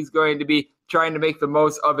think that he's going to be trying to make the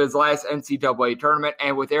most of his last NCAA tournament.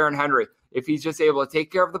 And with Aaron Henry, if he's just able to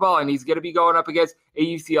take care of the ball, and he's going to be going up against a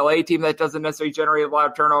UCLA team that doesn't necessarily generate a lot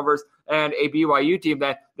of turnovers and a BYU team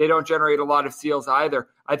that they don't generate a lot of steals either,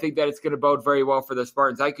 I think that it's going to bode very well for the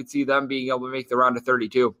Spartans. I could see them being able to make the round of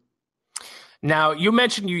 32. Now, you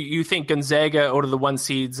mentioned you think Gonzaga, out of the 1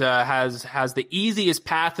 seeds, has the easiest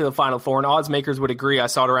path to the Final Four, and odds makers would agree. I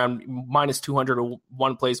saw it around minus 200 at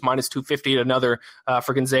one place, minus 250 at another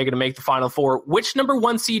for Gonzaga to make the Final Four. Which number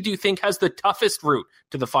 1 seed do you think has the toughest route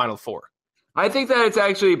to the Final Four? I think that it's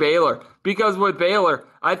actually Baylor, because with Baylor,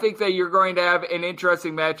 I think that you're going to have an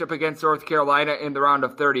interesting matchup against North Carolina in the round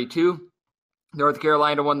of 32. North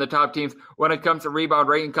Carolina, one of the top teams when it comes to rebound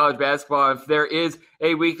rate in college basketball. If there is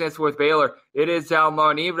a weakness with Baylor, it is down low.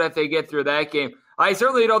 And even if they get through that game, I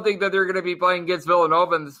certainly don't think that they're going to be playing against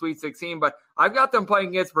Villanova in the Sweet 16, but I've got them playing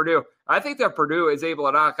against Purdue. I think that Purdue is able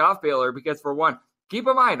to knock off Baylor because, for one, keep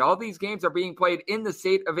in mind, all these games are being played in the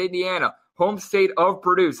state of Indiana, home state of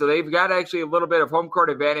Purdue. So they've got actually a little bit of home court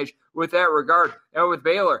advantage with that regard. And with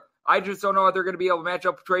Baylor, I just don't know if they're going to be able to match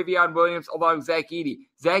up with Travion Williams along Zach Edey.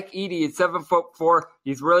 Zach Edey is 7'4".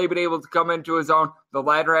 He's really been able to come into his own the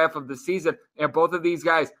latter half of the season. And both of these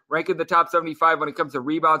guys rank in the top 75 when it comes to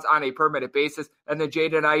rebounds on a per minute basis. And then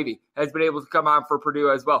Jaden Ivey has been able to come on for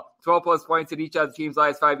Purdue as well. 12 plus points in each of the team's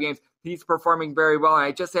last 5 games. He's performing very well. And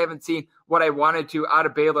I just haven't seen what I wanted to out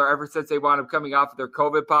of Baylor ever since they wound up coming off of their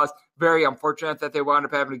COVID pause. Very unfortunate that they wound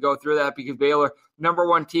up having to go through that because Baylor, number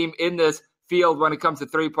 1 team in this field when it comes to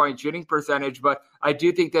 3-point shooting percentage, but I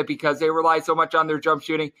do think that because they rely so much on their jump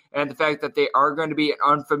shooting and the fact that they are going to be in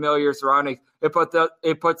unfamiliar surroundings, it puts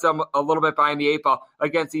them a little bit behind the 8 ball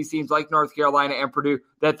against these teams like North Carolina and Purdue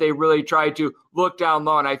that they really try to look down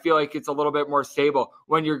low, and I feel like it's a little bit more stable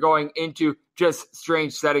when you're going into just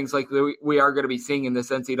strange settings like we are going to be seeing in this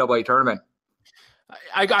NCAA tournament.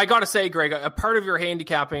 I got to say, Greg, a part of your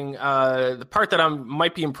handicapping, the part that I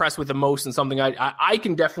might be impressed with the most and something I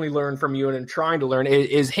can definitely learn from you and I'm trying to learn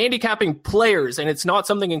is handicapping players. And it's not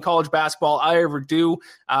something in college basketball I ever do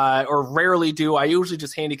or rarely do. I usually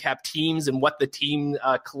just handicap teams and what the team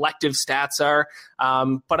collective stats are.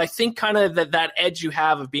 But I think kind of that edge you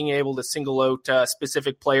have of being able to single out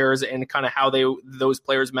specific players and kind of how those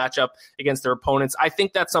players match up against their opponents, I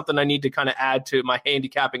think that's something I need to kind of add to my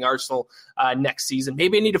handicapping arsenal next season.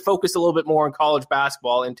 Maybe I need to focus a little bit more on college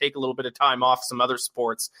basketball and take a little bit of time off some other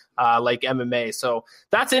sports like MMA. So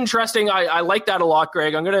that's interesting. I like that a lot,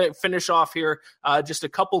 Greg. I'm going to finish off here. Just a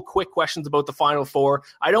couple quick questions about the Final Four.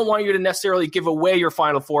 I don't want you to necessarily give away your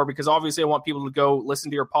Final Four because obviously I want people to go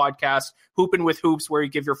listen to your podcast, Hoopin' with Hoops, where you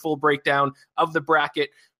give your full breakdown of the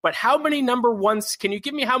bracket. But how many number 1s? Can you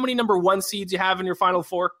give me how many number 1 seeds you have in your Final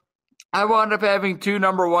Four? I wound up having 2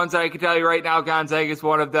 number 1s. I can tell you right now, Gonzaga is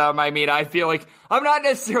one of them. I mean, I feel like I'm not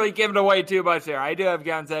necessarily giving away too much there. I do have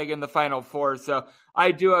Gonzaga in the Final Four, so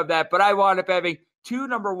I do have that. But I wound up having 2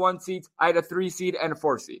 number 1 seeds. I had a 3 seed and a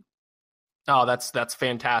 4 seed. Oh, that's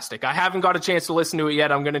fantastic. I haven't got a chance to listen to it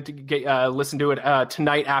yet. I'm going to listen to it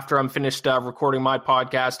tonight after I'm finished recording my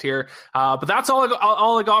podcast here. But that's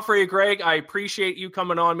all I got for you, Greg. I appreciate you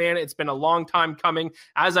coming on, man. It's been a long time coming.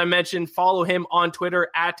 As I mentioned, follow him on Twitter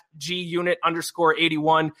at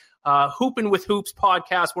 @GUnit_81. Hoopin' with Hoops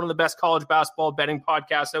podcast, one of the best college basketball betting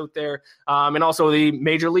podcasts out there. And also the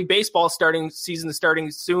Major League Baseball season is starting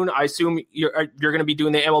soon. I assume you're going to be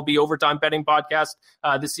doing the MLB Overtime betting podcast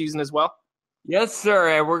this season as well. Yes, sir,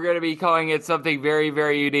 and we're going to be calling it something very,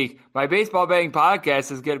 very unique. My baseball betting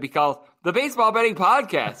podcast is going to be called the Baseball Betting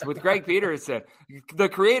Podcast with Greg Peterson. The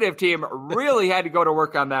creative team really had to go to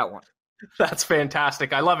work on that one. That's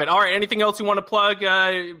fantastic. I love it. All right, anything else you want to plug?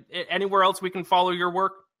 Anywhere else we can follow your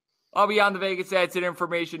work? I'll be on the Vegas Stats and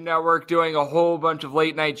Information Network doing a whole bunch of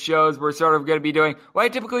late night shows. We're sort of going to be doing what I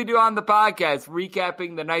typically do on the podcast,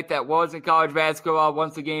 recapping the night that was in college basketball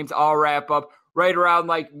once the games all wrap up. Right around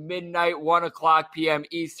like midnight, 1 o'clock p.m.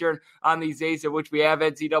 Eastern on these days in which we have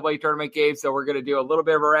NCAA tournament games. So we're going to do a little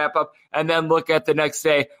bit of a wrap up and then look at the next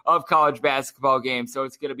day of college basketball games. So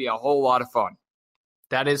it's going to be a whole lot of fun.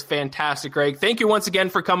 That is fantastic, Greg. Thank you once again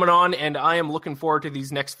for coming on, and I am looking forward to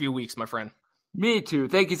these next few weeks, my friend. Me too.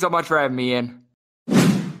 Thank you so much for having me in.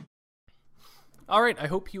 All right, I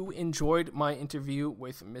hope you enjoyed my interview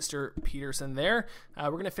with Mr. Peterson there.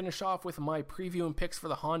 We're going to finish off with my preview and picks for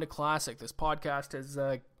the Honda Classic. This podcast has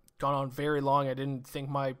gone on very long. I didn't think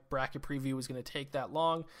my bracket preview was going to take that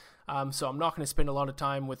long. So I'm not going to spend a lot of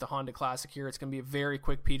time with the Honda Classic here. It's going to be a very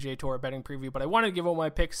quick PGA Tour betting preview, but I wanted to give out my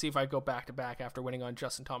picks, see if I go back-to-back after winning on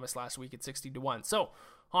Justin Thomas last week at 60-1. So,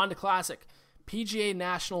 Honda Classic, PGA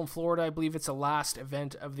National in Florida. I believe it's the last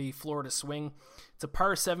event of the Florida Swing. It's a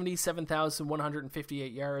par 70,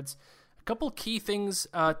 7,158 yards. A couple key things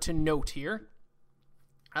to note here.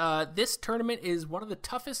 This tournament is one of the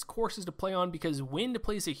toughest courses to play on because wind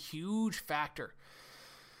plays a huge factor.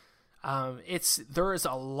 There is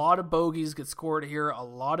a lot of bogeys get scored here, a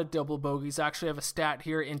lot of double bogeys. Actually, I have a stat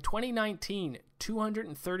here. In 2019,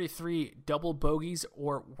 233 double bogeys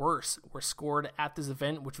or worse were scored at this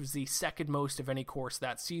event, which was the second most of any course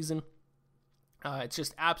that season. It's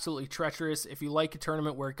just absolutely treacherous. If you like a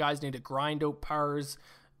tournament where guys need to grind out pars,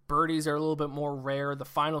 birdies are a little bit more rare, the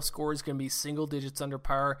final score is going to be single digits under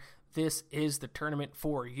par, this is the tournament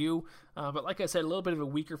for you. But like I said, a little bit of a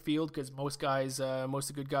weaker field because most of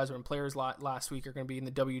the good guys who were in Players last week are going to be in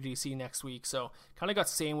the WGC next week. So kind of got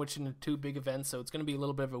sandwiched into two big events, so it's going to be a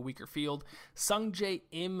little bit of a weaker field. Sungjae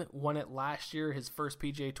Im won it last year, his first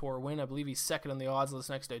PGA Tour win. I believe he's second on the odds list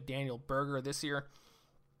next to Daniel Berger this year.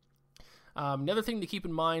 Another thing to keep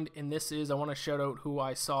in mind in this is I want to shout out who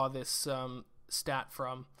I saw this stat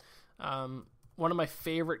from. One of my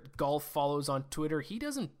favorite golf follows on Twitter. He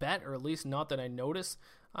doesn't bet, or at least not that I notice,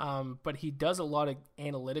 but he does a lot of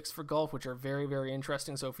analytics for golf, which are very, very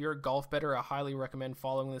interesting. So if you're a golf bettor, I highly recommend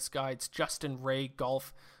following this guy. It's Justin Ray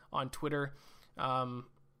Golf on Twitter. And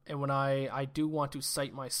when I do want to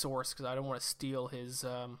cite my source, because I don't want to steal his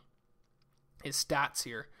stats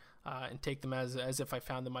here and take them as if I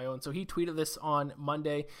found them my own. So he tweeted this on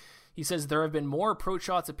Monday. He says, there have been more approach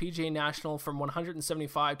shots at PGA National from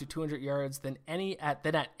 175 to 200 yards than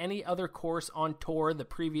at any other course on tour the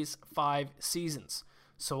previous 5 seasons.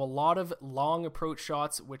 So a lot of long approach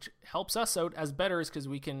shots, which helps us out as bettors because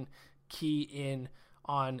we can key in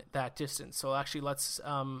on that distance. So actually let's,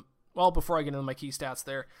 before I get into my key stats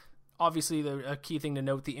there, obviously a key thing to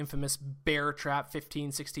note, the infamous bear trap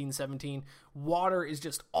 15, 16, 17. Water is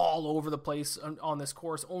just all over the place on this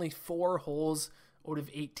course. Only 4 holes out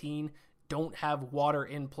of 18 don't have water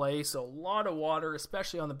in play, so a lot of water,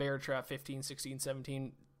 especially on the bear trap 15, 16,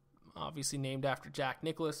 17, obviously named after Jack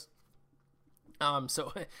Nicklaus.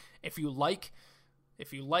 So if you like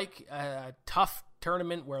a tough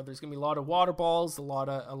tournament where there's gonna be a lot of water balls, a lot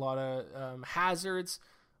of hazards,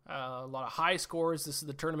 a lot of high scores, this is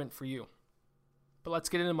the tournament for you. But let's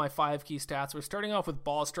get into my 5 key stats. We're starting off with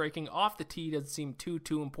ball striking. Off the tee doesn't seem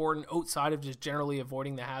too important outside of just generally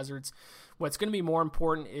avoiding the hazards. What's going to be more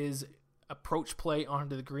important is approach play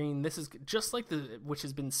onto the green. This is just like which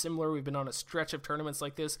has been similar. We've been on a stretch of tournaments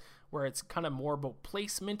like this where it's kind of more about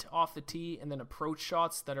placement off the tee and then approach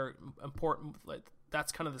shots that are important.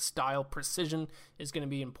 That's kind of the style. Precision is going to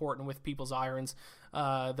be important with people's irons.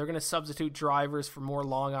 They're going to substitute drivers for more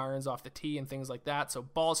long irons off the tee and things like that. So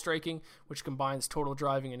ball striking, which combines total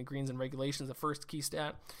driving and greens and regulations, the first key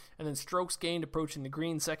stat. And then strokes gained approaching the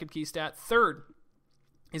green, second key stat. Third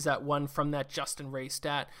is that one from that Justin Ray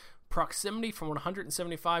stat. Proximity from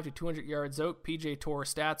 175 to 200 yards out, PGA Tour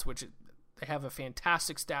stats, which they have a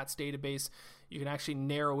fantastic stats database. You can actually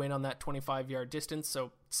narrow in on that 25-yard distance.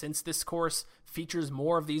 So since this course features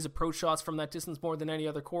more of these approach shots from that distance more than any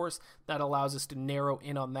other course, that allows us to narrow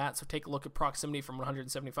in on that. So take a look at proximity from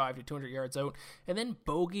 175 to 200 yards out. And then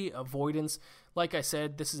bogey avoidance. Like I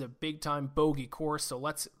said, this is a big-time bogey course, so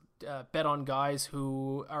let's bet on guys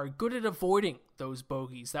who are good at avoiding those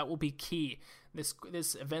bogeys. That will be key.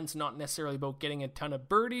 This event's not necessarily about getting a ton of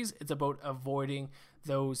birdies. It's about avoiding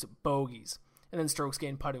those bogeys. And then strokes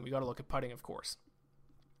gained putting. We got to look at putting, of course.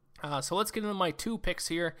 So let's get into my 2 picks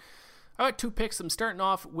here. I got 2 picks. I'm starting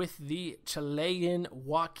off with the Chilean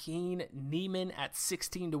Joaquin Niemann at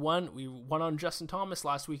 16-1. We won on Justin Thomas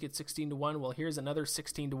last week at 16-1. Well, here's another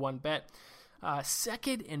 16-1 bet.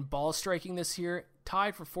 Second in ball striking this year,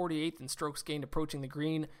 tied for 48th in strokes gained approaching the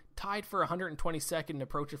green, tied for 122nd in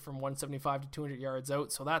approaches from 175 to 200 yards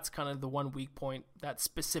out. So that's kind of the one weak point, that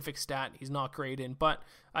specific stat he's not great in, but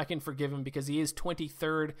I can forgive him because he is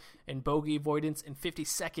 23rd in bogey avoidance and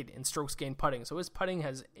 52nd in strokes gained putting. So his putting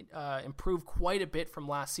has improved quite a bit from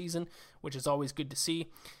last season, which is always good to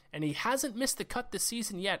see. And he hasn't missed the cut this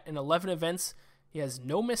season yet. In 11 events, he has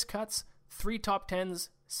no missed cuts, 3 top 10s,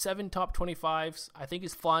 7 top 25s. I think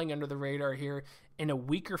he's flying under the radar here in a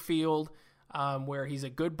weaker field where he's a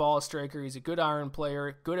good ball striker, he's a good iron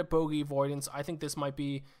player, good at bogey avoidance. I think this might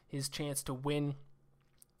be his chance to win,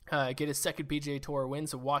 get his second PGA Tour win.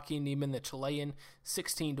 So Joaquin Niemann, the Chilean,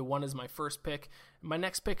 16-1 is my first pick. My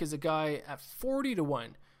next pick is a guy at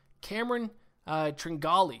 40-1, Cameron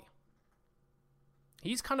Tringale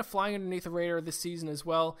he's kind of flying underneath the radar this season as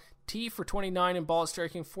well. T for 29 in ball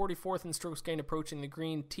striking, 44th in strokes gained approaching the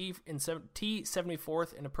green, T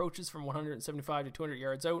 74th in approaches from 175 to 200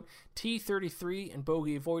 yards out, T 33 in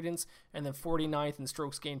bogey avoidance, and then 49th in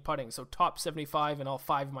strokes gained putting. So top 75 in all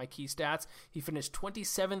 5 of my key stats. He finished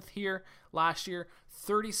 27th here last year,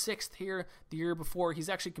 36th here the year before. He's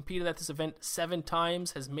actually competed at this event 7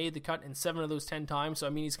 times, has made the cut in 7 of those 10 times. So, I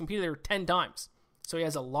mean, he's competed there 10 times. So he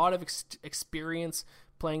has a lot of experience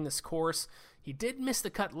playing this course. He did miss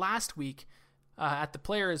the cut last week at the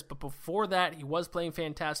Players, but before that, he was playing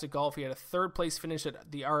fantastic golf. He had a 3rd place finish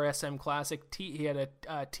at the RSM Classic. He had a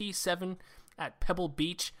T7 at Pebble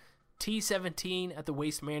Beach, T17 at the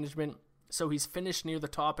Waste Management. So he's finished near the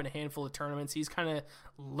top in a handful of tournaments. He's kind of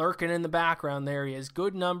lurking in the background there. He has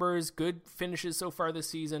good numbers, good finishes so far this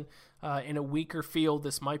season. In a weaker field,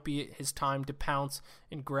 this might be his time to pounce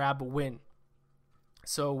and grab a win.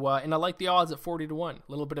 So, and I like the odds at 40-1, a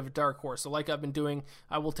little bit of a dark horse. So like I've been doing,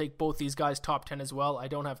 I will take both these guys top 10 as well. I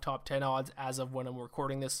don't have top 10 odds as of when I'm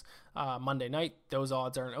recording this Monday night. Those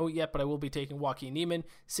odds aren't out yet, but I will be taking Joaquin Niemann,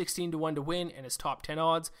 16-1 to win, and his top 10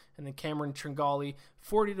 odds. And then Cameron Tringali,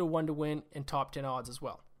 40-1 to win, and top 10 odds as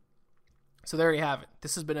well. So there you have it.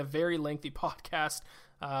 This has been a very lengthy podcast.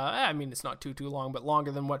 I mean, it's not too long, but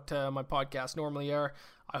longer than what my podcasts normally are.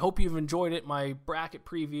 I hope you've enjoyed it. My bracket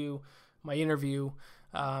preview, my interview,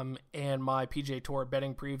 and my PGA Tour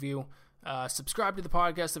betting preview. Subscribe to the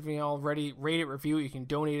podcast if you already. Rate it, review it. You can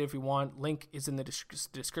donate if you want. Link is in the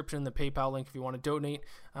description, the PayPal link if you want to donate.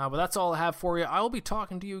 But that's all I have for you. I will be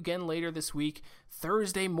talking to you again later this week.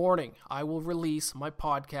 Thursday morning, I will release my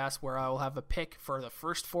podcast where I will have a pick for the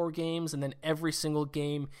first 4 games and then every single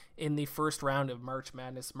game in the first round of March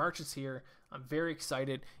Madness. March is here. I'm very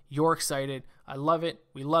excited. You're excited. I love it.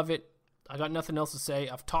 We love it. I got nothing else to say.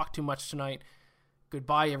 I've talked too much tonight.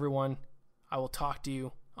 Goodbye, everyone. I will talk to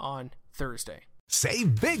you on Thursday.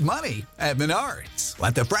 Save big money at Menards.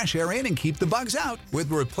 Let the fresh air in and keep the bugs out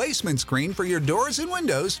with replacement screen for your doors and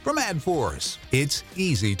windows from AdForce. It's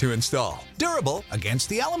easy to install, durable against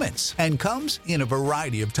the elements, and comes in a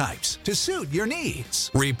variety of types to suit your needs.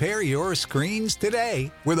 Repair your screens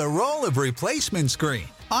today with a roll of replacement screen.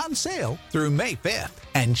 On sale through May 5th.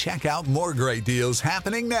 And check out more great deals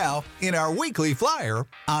happening now in our weekly flyer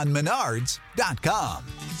on Menards.com.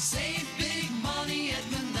 Save big.